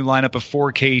of its new lineup of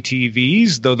 4K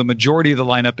TVs, though the majority of the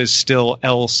lineup is still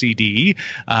LCD.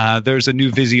 There's a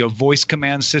new Vizio voice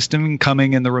command system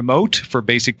coming in the remote for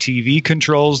basic TV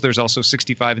controls. There's also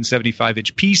 65 and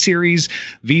 75-inch P series.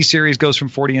 V series goes from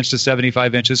 40 inch to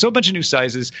 75 inches. So a bunch of new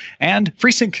sizes. And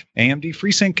FreeSync, AMD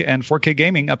FreeSync, and 4K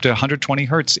gaming up to 120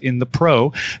 hertz in the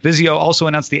Pro. Vizio also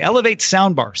announced the Elevate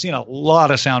soundbar. Seen a lot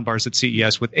of soundbars at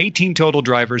CES with 18 total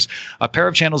drivers, a pair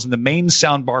of channels in the main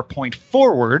soundbar point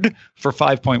forward for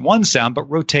 5.1 sound, but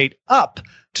rotate up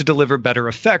to deliver better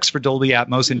effects for Dolby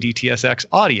Atmos and DTS:X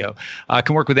audio.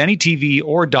 Can work with any TV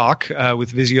or dock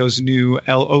with Vizio's new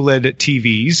OLED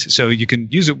TVs, so you can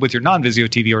use it with your non-Vizio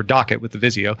TV or dock it with the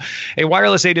Vizio. A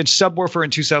wireless 8-inch subwoofer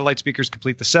and 2 satellite speakers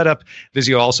complete the setup.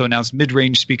 Vizio also announced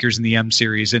mid-range speakers in the M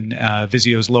series, and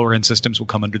Vizio's lower-end systems will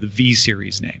come under the V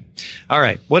series name. All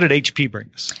right, what did HP bring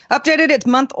us? Updated its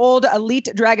month-old Elite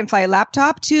Dragonfly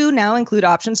laptop to now include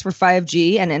options for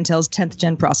 5G and Intel's 10th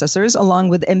gen processors, along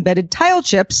with embedded tile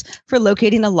chips for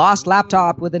locating a lost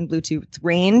laptop within Bluetooth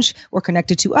range or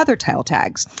connected to other tile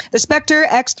tags. The Spectre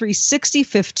X360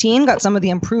 15 got some of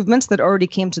the improvements that already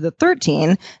came to the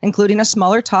 13, including a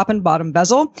smaller top and bottom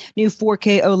bezel, new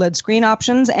 4K OLED screen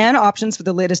options, and options for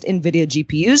the latest NVIDIA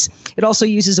GPUs. It also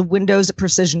uses a Windows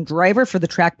Precision driver for the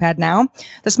trackpad now.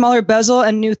 The smaller bezel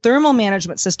and new thermal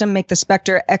management system make the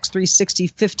Spectre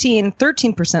X360 15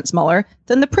 13% smaller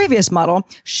than the previous model.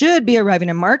 Should be arriving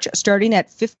in March, starting at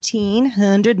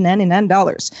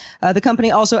 $1,599. The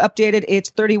company also updated its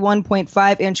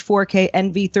 31.5-inch 4K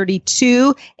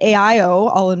NV32 AIO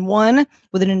all-in-one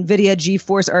with an NVIDIA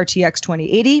GeForce RTX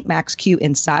 2080 Max-Q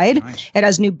inside. Nice. It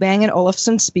has new Bang &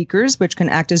 Olufsen speakers, which can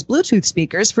act as Bluetooth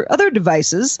speakers for other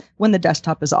devices when the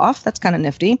desktop is off. That's kind of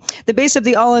nifty. The base of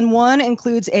the all-in-one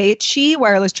includes a Qi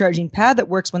wireless charging pad that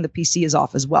works when the PC is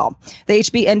off as well. The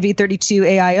HP NV32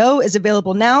 AIO is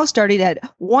available now, starting at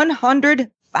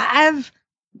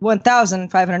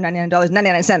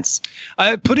 $1,599.99.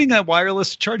 Putting that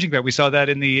wireless charging pad, we saw that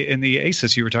in the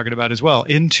Asus you were talking about as well,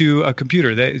 into a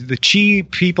computer. The Qi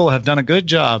people have done a good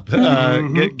job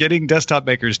getting desktop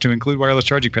makers to include wireless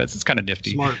charging pads. It's kind of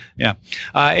nifty. Smart. Yeah.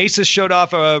 Asus showed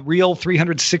off a real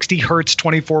 360 hertz,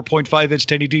 24.5-inch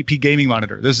 1080p gaming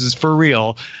monitor. This is for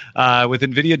real with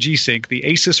NVIDIA G-Sync, the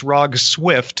Asus ROG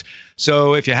Swift.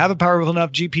 So if you have a powerful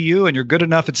enough GPU and you're good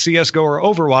enough at CSGO or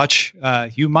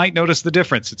Overwatch, you might notice the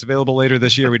difference. It's available later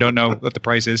this year. We don't know what the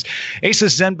price is.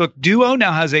 Asus ZenBook Duo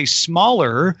now has a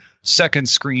smaller second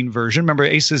screen version. Remember,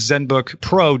 Asus ZenBook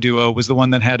Pro Duo was the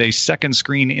one that had a second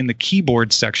screen in the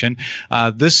keyboard section.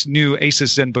 This new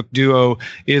Asus ZenBook Duo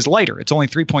is lighter. It's only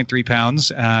 3.3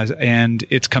 pounds, and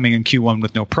it's coming in Q1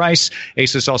 with no price.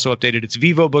 Asus also updated its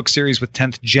VivoBook series with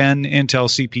 10th gen Intel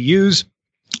CPUs.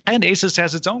 And Asus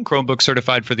has its own Chromebook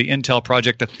certified for the Intel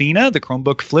Project Athena, the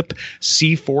Chromebook Flip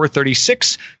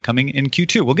C436, coming in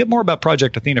Q2. We'll get more about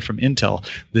Project Athena from Intel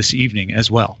this evening as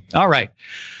well. All right.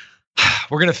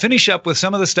 We're going to finish up with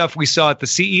some of the stuff we saw at the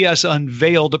CES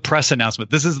Unveiled press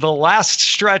announcement. This is the last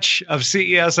stretch of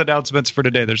CES announcements for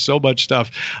today. There's so much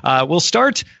stuff. We'll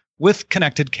start with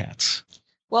connected cats.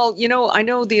 Well, I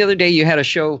know the other day you had a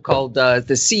show called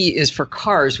The C is for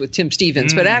Cars with Tim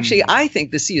Stevens, but actually I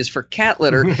think the C is for cat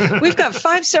litter. We've got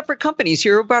 5 separate companies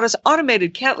here about us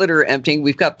automated cat litter emptying.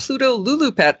 We've got Pluto,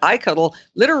 LuluPet, iCuddle,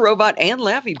 Litter Robot, and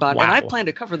Lavibot, and I plan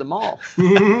to cover them all.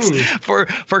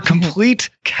 for complete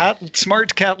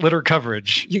smart cat litter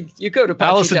coverage. You go to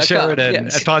Allison Sheridan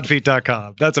at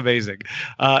podfeet.com. That's amazing.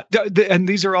 And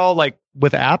these are all like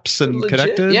with apps and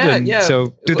legit, connected. Yeah.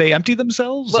 So do they empty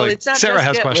themselves? Well, it's not Sarah just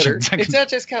has cat questions. litter. It's not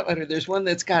just cat litter. There's one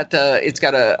that's got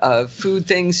a food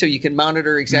thing, so you can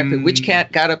monitor exactly which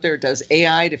cat got up there. It does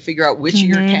AI to figure out which of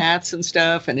your cats and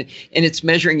stuff, and it's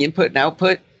measuring input and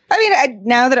output. I mean,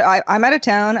 now that I'm out of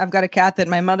town, I've got a cat that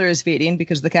my mother is feeding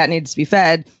because the cat needs to be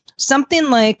fed. Something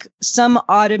like some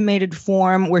automated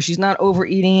form where she's not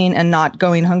overeating and not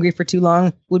going hungry for too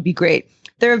long would be great.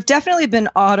 There have definitely been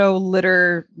auto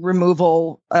litter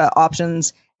removal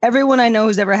options. Everyone I know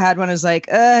who's ever had one is like,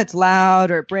 it's loud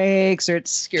or it breaks or it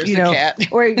scares the cat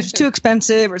or it's too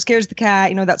expensive or it scares the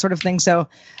cat, that sort of thing. So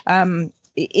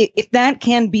if that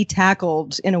can be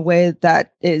tackled in a way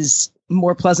that is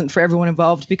more pleasant for everyone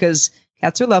involved, because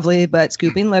cats are lovely, but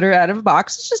scooping litter out of a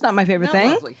box is just not my favorite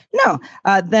thing. Lovely. No,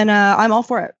 then I'm all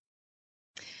for it.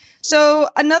 So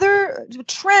another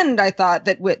trend I thought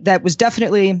that was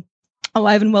definitely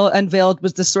alive and well unveiled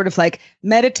was this sort of like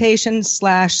meditation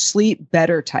 / sleep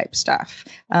better type stuff.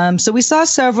 So we saw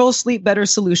several sleep better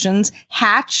solutions.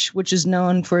 Hatch, which is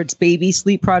known for its baby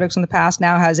sleep products in the past,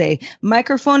 now has a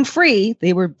microphone free.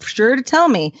 They were sure to tell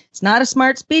me it's not a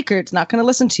smart speaker. It's not going to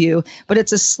listen to you, but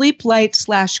it's a sleep light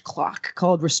 / clock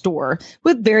called Restore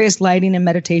with various lighting and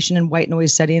meditation and white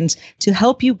noise settings to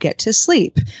help you get to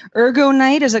sleep.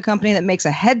 Ergonite is a company that makes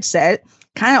a headset.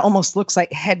 Kind of almost looks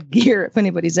like headgear if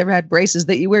anybody's ever had braces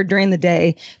that you wear during the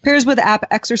day. Pairs with app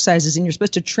exercises, and you're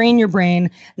supposed to train your brain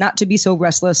not to be so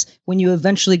restless when you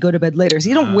eventually go to bed later. So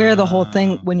you don't wear the whole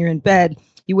thing when you're in bed.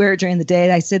 You wear it during the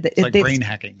day. I said that it's like brain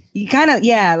hacking. You kind of,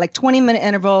 like 20-minute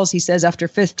intervals. He says after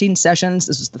 15 sessions,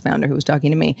 this is the founder who was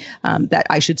talking to me, that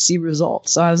I should see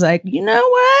results. So I was like, you know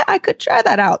what? I could try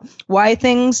that out. Why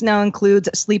Things now includes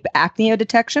sleep apnea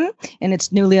detection in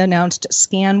its newly announced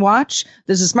ScanWatch.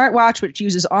 There's a smartwatch which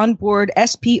uses onboard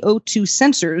SpO2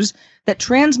 sensors that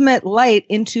transmit light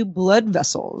into blood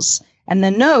vessels and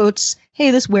then notes,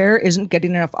 hey, this wearer isn't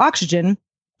getting enough oxygen,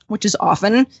 which is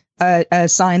often a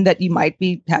sign that you might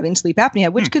be having sleep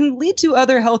apnea, which can lead to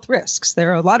other health risks. There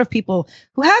are a lot of people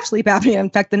who have sleep apnea. In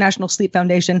fact, the National Sleep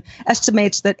Foundation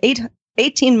estimates that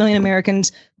 18 million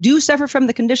Americans do suffer from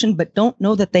the condition, but don't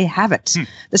know that they have it.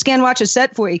 The ScanWatch is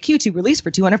set for a Q2 release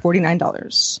for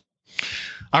 $249.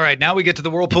 All right, now we get to the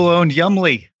Whirlpool-owned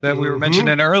Yummly that we were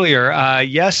mentioning earlier.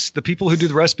 Yes, the people who do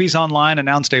the recipes online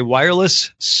announced a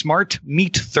wireless smart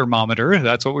meat thermometer.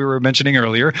 That's what we were mentioning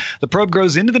earlier. The probe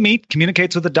goes into the meat,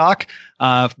 communicates with the dock,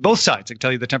 both sides. It can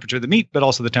tell you the temperature of the meat, but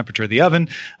also the temperature of the oven.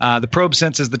 The probe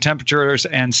senses the temperatures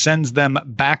and sends them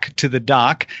back to the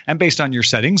dock, and based on your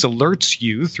settings, alerts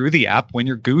you through the app when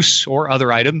your goose or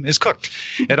other item is cooked.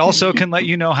 It also can let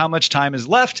you know how much time is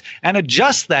left and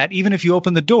adjust that even if you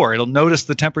open the door. It'll notice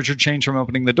the temperature change from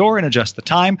opening the door and adjust the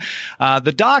time.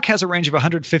 The dock has a range of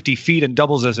 150 feet and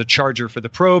doubles as a charger for the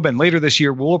probe. And later this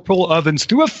year, Whirlpool ovens,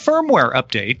 through a firmware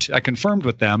update, I confirmed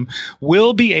with them,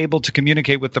 will be able to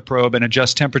communicate with the probe and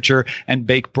adjust temperature and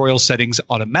bake broil settings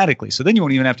automatically. So then you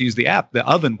won't even have to use the app. The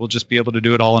oven will just be able to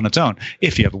do it all on its own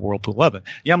if you have a Whirlpool oven.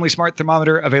 Yummly Smart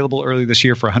Thermometer available early this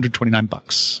year for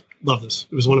 $129. Love this.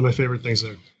 It was one of my favorite things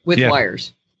there. With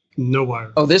wires? No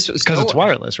wire. Oh, this was because it's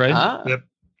wireless, right? Yep.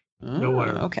 No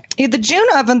wire. Okay. Yeah, the June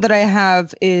oven that I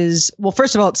have is, well,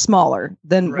 first of all, it's smaller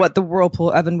than what the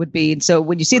Whirlpool oven would be. And so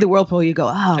when you see the Whirlpool, you go,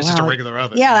 oh, it's just a regular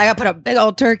oven. Yeah, I got to put a big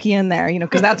old turkey in there,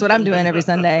 because that's what I'm doing every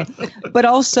Sunday. But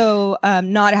also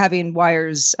not having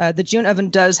wires. The June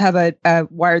oven does have a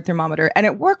wired thermometer, and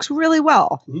it works really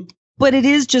well. But it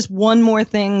is just one more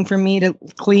thing for me to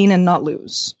clean and not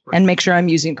lose and make sure I'm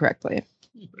using correctly.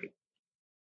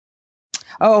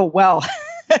 Oh, well.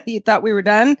 You thought we were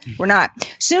done? We're not.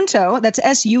 Suunto, that's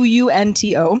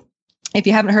Suunto, If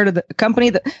you haven't heard of the company,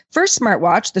 the first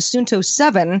smartwatch, the Suunto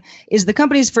 7, is the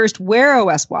company's first Wear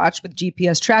OS watch with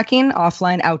GPS tracking,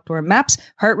 offline outdoor maps,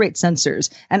 heart rate sensors,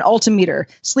 an altimeter,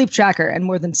 sleep tracker, and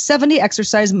more than 70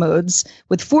 exercise modes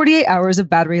with 48 hours of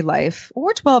battery life,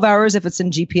 or 12 hours if it's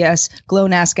in GPS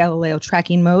GLONASS Galileo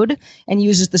tracking mode, and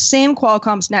uses the same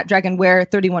Qualcomm Snapdragon Wear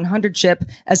 3100 chip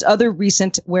as other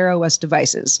recent Wear OS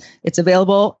devices. It's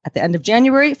available at the end of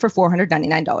January for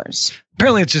 $499.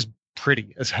 Apparently, it's just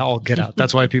pretty as hell get out.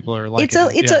 That's why people are like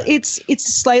it's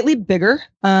slightly bigger.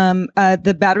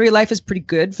 The battery life is pretty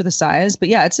good for the size, but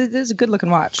yeah, it is a good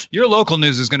looking watch. Your local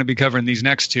news is going to be covering these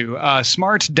next two.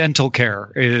 Smart Dental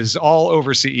Care is all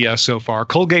over CES so far.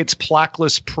 Colgate's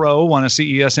Plaqueless Pro won a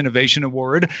CES Innovation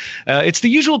Award. It's the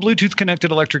usual Bluetooth connected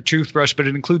electric toothbrush, but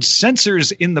it includes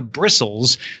sensors in the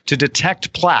bristles to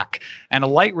detect plaque. And a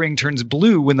light ring turns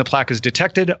blue when the plaque is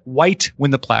detected, white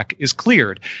when the plaque is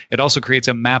cleared. It also creates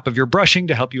a map of your brushing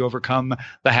to help you overcome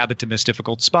the habit to miss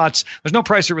difficult spots. There's no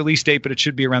price or release date, but it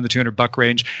should be around the $200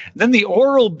 range. Then the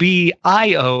Oral-B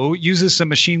IO uses some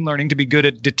machine learning to be good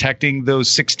at detecting those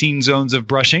 16 zones of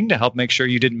brushing to help make sure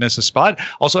you didn't miss a spot.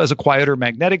 Also has a quieter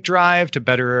magnetic drive to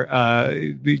better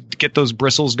get those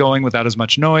bristles going without as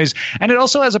much noise. And it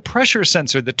also has a pressure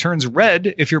sensor that turns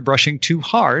red if you're brushing too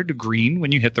hard, green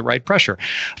when you hit the right pressure.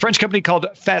 A French company called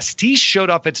Fastis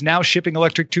showed off its now shipping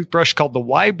electric toothbrush called the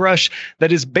Y-Brush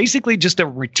that is basically just a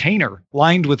retainer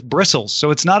lined with bristles.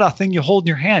 So it's not a thing you hold in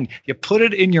your hand. You put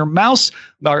it in your mouth,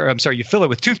 you fill it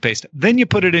with toothpaste. Then you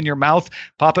put it in your mouth,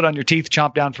 pop it on your teeth,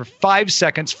 chomp down for 5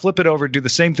 seconds, flip it over, do the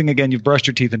same thing again. You've brushed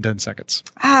your teeth in 10 seconds.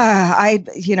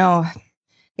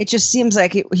 It just seems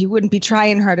like he wouldn't be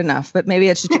trying hard enough, but maybe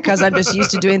it's just because I'm just used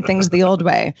to doing things the old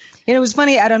way. It was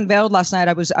funny at Unveiled last night.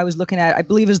 I was looking at, I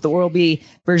believe, is the Oral-B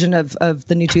version of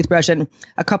the new toothbrush, and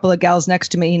a couple of gals next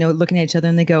to me, looking at each other,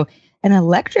 and they go, "An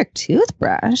electric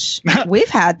toothbrush? We've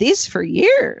had these for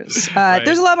years." Right.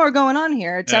 There's a lot more going on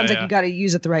here. It sounds like you got to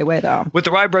use it the right way, though. With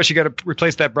the Y-Brush, you got to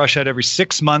replace that brush head every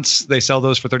 6 months. They sell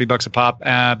those for $30 a pop.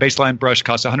 Baseline brush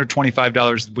costs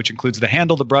 $125, which includes the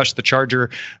handle, the brush, the charger,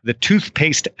 the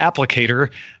toothpaste applicator,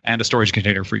 and a storage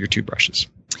container for your toothbrushes.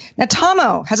 Now,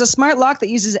 Tomo has a smart lock that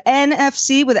uses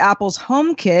NFC with Apple's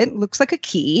HomeKit. Looks like a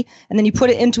key, and then you put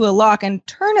it into a lock and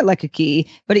turn it like a key,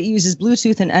 but it uses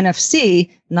Bluetooth and NFC,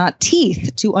 not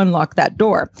teeth, to unlock that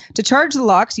door. To charge the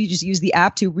locks, you just use the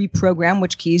app to reprogram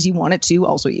which keys you want it to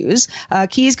also use.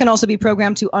 Keys can also be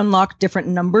programmed to unlock different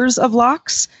numbers of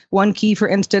locks. One key, for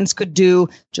instance, could do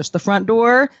just the front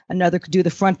door. Another could do the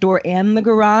front door and the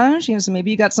garage. So maybe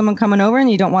you got someone coming over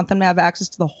and you don't want them to have access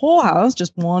to the whole house,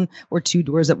 just one or two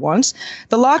doors at once.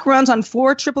 The lock runs on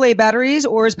 4 AAA batteries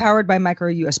or is powered by micro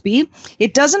USB.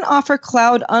 It doesn't offer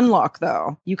cloud unlock,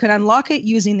 though. You can unlock it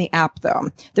using the app, though.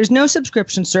 There's no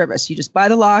subscription service. You just buy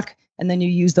the lock and then you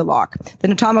use the lock. The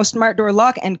Natomo Smart Door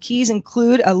lock and keys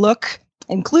includes a look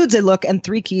and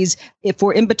 3 keys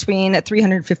for in between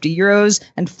 €350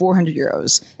 and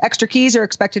 €400. Extra keys are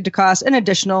expected to cost an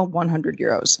additional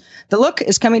 €100. The look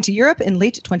is coming to Europe in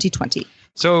late 2020.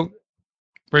 So,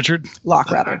 Richard?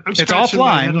 Lock, rather. I'm it's scratching offline.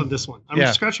 my head on this one. I'm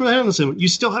scratching my head on this one. You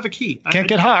still have a key. Can't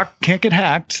get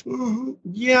hacked.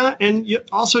 Yeah, and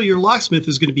also your locksmith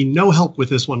is going to be no help with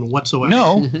this one whatsoever.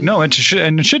 No, it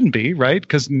shouldn't be, right?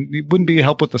 Because it wouldn't be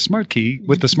help with the smart key,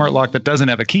 with the smart lock that doesn't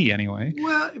have a key anyway.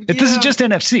 Well, This is just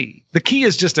NFC. The key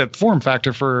is just a form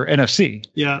factor for NFC.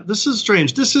 Yeah, this is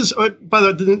strange. This is, by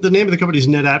the name of the company is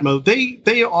NetAtmo.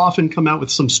 They often come out with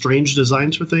some strange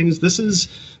designs for things. This is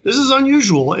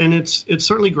unusual, and it's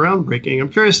certainly groundbreaking. I'm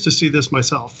curious to see this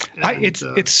myself. And,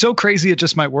 it's so crazy it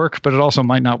just might work, but it also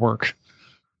might not work.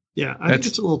 Yeah, I think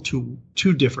it's a little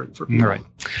too different for people. All right.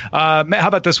 How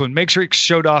about this one? Matrix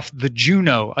showed off the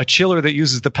Juno, a chiller that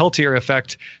uses the Peltier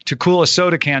effect to cool a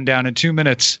soda can down in 2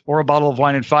 minutes or a bottle of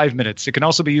wine in 5 minutes. It can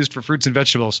also be used for fruits and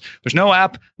vegetables. There's no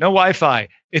app, no Wi-Fi.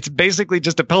 It's basically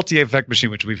just a Peltier effect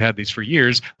machine, which we've had these for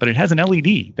years, but it has an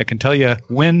LED that can tell you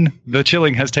when the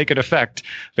chilling has taken effect.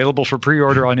 Available for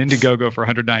pre-order on Indiegogo for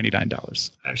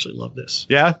 $199. I actually love this.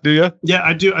 Yeah, do you? Yeah,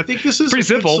 I do. I think this is pretty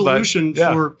a good simple solution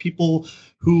for people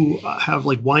who have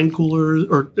like wine coolers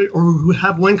or who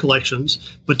have wine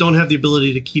collections, but don't have the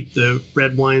ability to keep the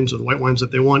red wines or the white wines that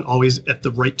they want always at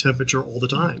the right temperature all the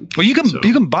time. Well, you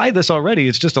can buy this already.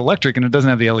 It's just electric and it doesn't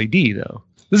have the LED though.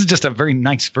 This is just a very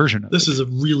nice version of it. This is a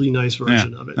really nice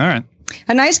version of it. All right.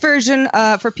 A nice version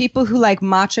for people who like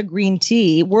matcha green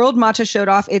tea. World Matcha showed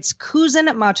off its Kuzen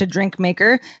matcha drink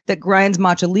maker that grinds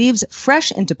matcha leaves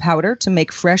fresh into powder to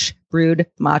make fresh brewed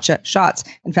matcha shots.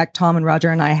 In fact, Tom and Roger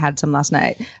and I had some last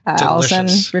night. Allison,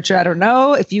 Richard, I don't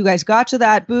know if you guys got to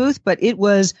that booth, but it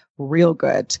was real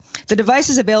good. The device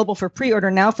is available for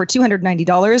pre-order now for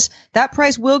 $290. That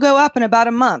price will go up in about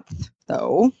a month,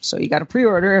 though. So you got to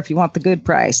pre-order if you want the good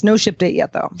price. No ship date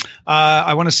yet, though.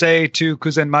 I want to say to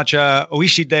Kuzen Matcha,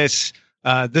 oishi desu.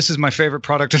 This is my favorite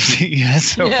product of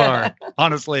CES so far.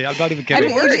 Honestly, I'm not even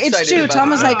kidding. It's true.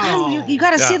 Tom was like, you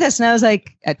got to see this. And I was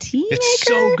like, a tea maker? It's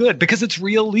so good because it's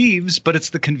real leaves, but it's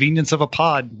the convenience of a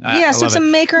pod. So it's a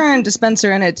maker and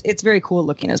dispenser, and it's very cool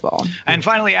looking as well. And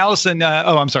finally, Allison.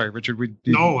 I'm sorry, Richard.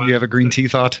 You have a green tea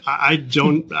thought? I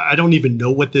don't even know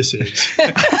what this is.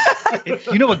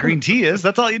 You know what green tea is.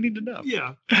 That's all you need to know.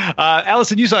 Yeah.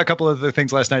 Allison, you saw a couple of the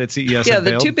things last night at CES. Yeah,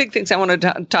 the two big things I wanted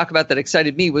to talk about that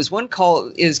excited me was one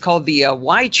called the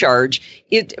Y-Charge.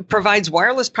 It provides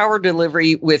wireless power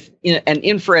delivery with an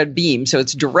infrared beam, so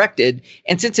it's directed.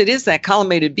 And since it is that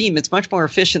collimated beam, it's much more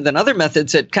efficient than other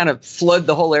methods that kind of flood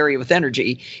the whole area with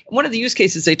energy. One of the use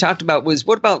cases they talked about was,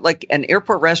 what about like an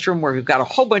airport restroom where we've got a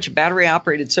whole bunch of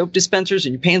battery-operated soap dispensers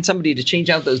and you're paying somebody to change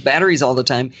out those batteries all the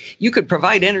time? You could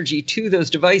provide energy to those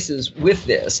devices with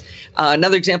this.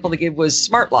 Another example they gave was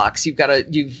smart locks. They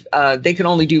can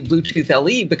only do Bluetooth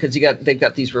LE because they've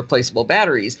got these replaceable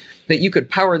batteries, but you could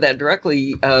power that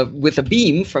directly with a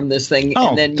beam from this thing,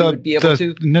 and then you would be able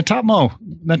to.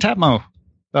 Netatmo.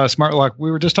 Smart lock.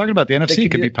 We were just talking about the NFC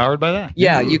could be powered by that.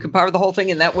 Yeah, you can power the whole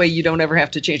thing, and that way you don't ever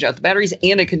have to change out the batteries,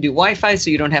 and it can do Wi-Fi, so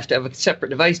you don't have to have a separate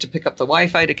device to pick up the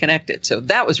Wi-Fi to connect it. So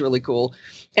that was really cool.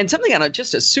 And something on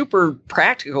just a super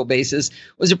practical basis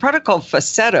was a product called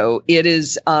Facetto.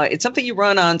 It's something you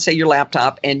run on, say, your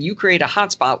laptop, and you create a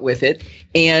hotspot with it,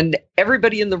 and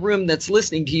everybody in the room that's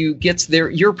listening to you gets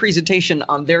your presentation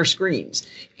on their screens.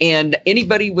 And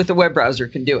anybody with a web browser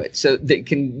can do it. So they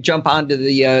can jump onto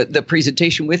the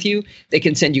presentation with you. They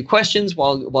can send you questions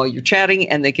while you're chatting,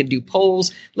 and they can do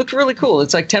polls. Looks really cool.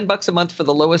 It's like $10 a month for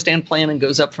the lowest end plan, and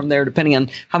goes up from there depending on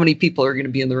how many people are going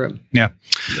to be in the room. Yeah.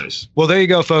 Nice. Well, there you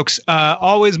go, folks.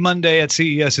 Always Monday at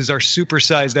CES is our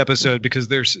supersized episode because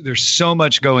there's so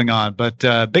much going on. But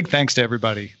big thanks to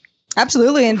everybody.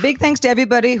 Absolutely. And big thanks to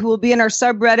everybody who will be in our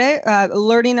subreddit,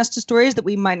 alerting us to stories that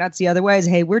we might not see otherwise.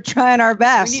 Hey, we're trying our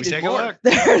best. We need to take a look.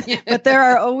 But there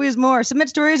are always more. Submit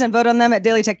stories and vote on them at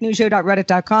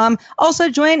dailytechnewsshow.reddit.com. Also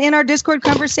join in our Discord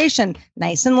conversation.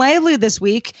 Nice and lively this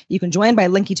week. You can join by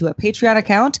linking to a Patreon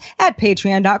account at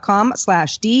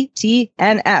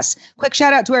patreon.com/DTNS. Quick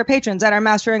shout out to our patrons at our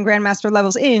Master and Grandmaster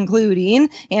levels, including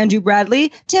Andrew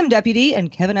Bradley, Tim Deputy,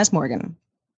 and Kevin S. Morgan.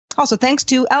 Also, thanks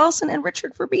to Allison and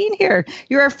Richard for being here.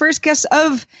 You're our first guest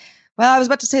of, well, I was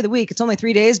about to say the week. It's only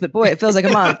 3 days, but boy, it feels like a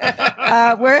month.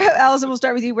 Allison, we'll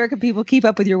start with you. Where can people keep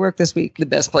up with your work this week? The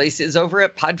best place is over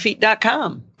at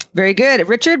podfeet.com. Very good.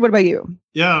 Richard, what about you?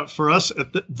 Yeah, for us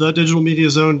at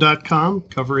thedigitalmediazone.com,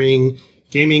 covering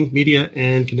gaming, media,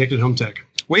 and connected home tech.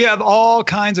 We have all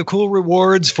kinds of cool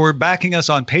rewards for backing us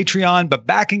on Patreon, but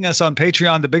backing us on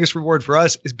Patreon, the biggest reward for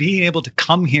us is being able to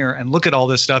come here and look at all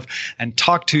this stuff and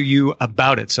talk to you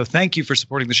about it. So thank you for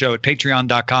supporting the show at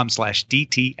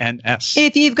patreon.com/DTNS.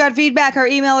 If you've got feedback, our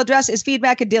email address is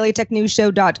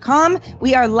feedback@dailytechnewsshow.com.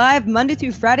 We are live Monday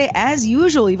through Friday as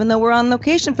usual, even though we're on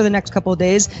location for the next couple of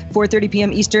days, 4:30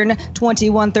 p.m. Eastern,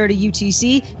 21:30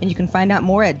 UTC. And you can find out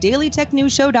more at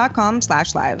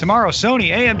dailytechnewsshow.com/live. Tomorrow,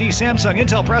 Sony, AMD, Samsung,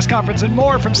 Intel press conference and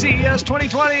more from CES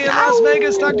 2020 in Las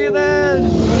Vegas. Talk to you then.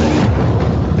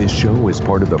 This show is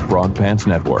part of the Frog Pants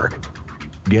Network.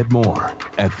 Get more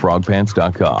at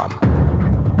frogpants.com.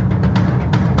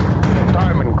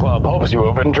 Diamond Club hopes you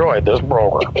have enjoyed this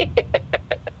program.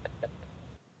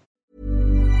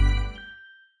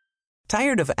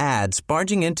 Tired of ads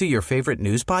barging into your favorite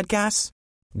news podcasts?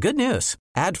 Good news.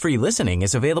 Ad-free listening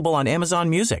is available on Amazon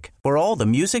Music for all the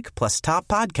music plus top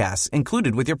podcasts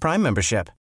included with your Prime membership.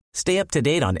 Stay up to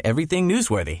date on everything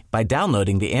newsworthy by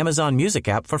downloading the Amazon Music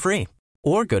app for free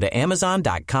or go to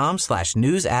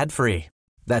amazon.com/news ad free.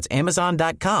 That's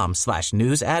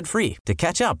amazon.com/news ad free to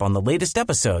catch up on the latest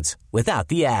episodes without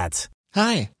the ads.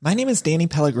 Hi, my name is Danny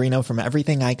Pellegrino from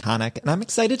Everything Iconic, and I'm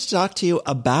excited to talk to you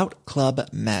about Club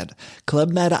Med.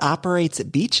 Club Med operates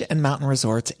beach and mountain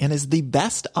resorts and is the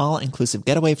best all-inclusive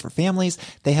getaway for families.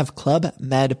 They have Club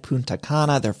Med Punta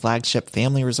Cana, their flagship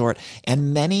family resort,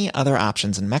 and many other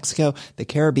options in Mexico, the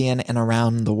Caribbean, and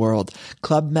around the world.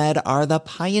 Club Med are the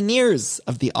pioneers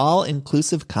of the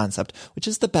all-inclusive concept, which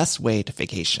is the best way to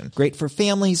vacation. Great for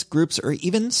families, groups, or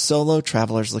even solo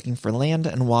travelers looking for land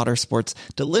and water sports,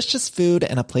 delicious food, food,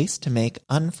 and a place to make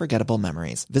unforgettable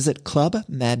memories. Visit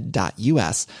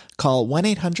clubmed.us, call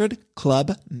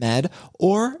 1-800-CLUB-MED,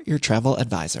 or your travel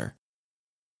advisor.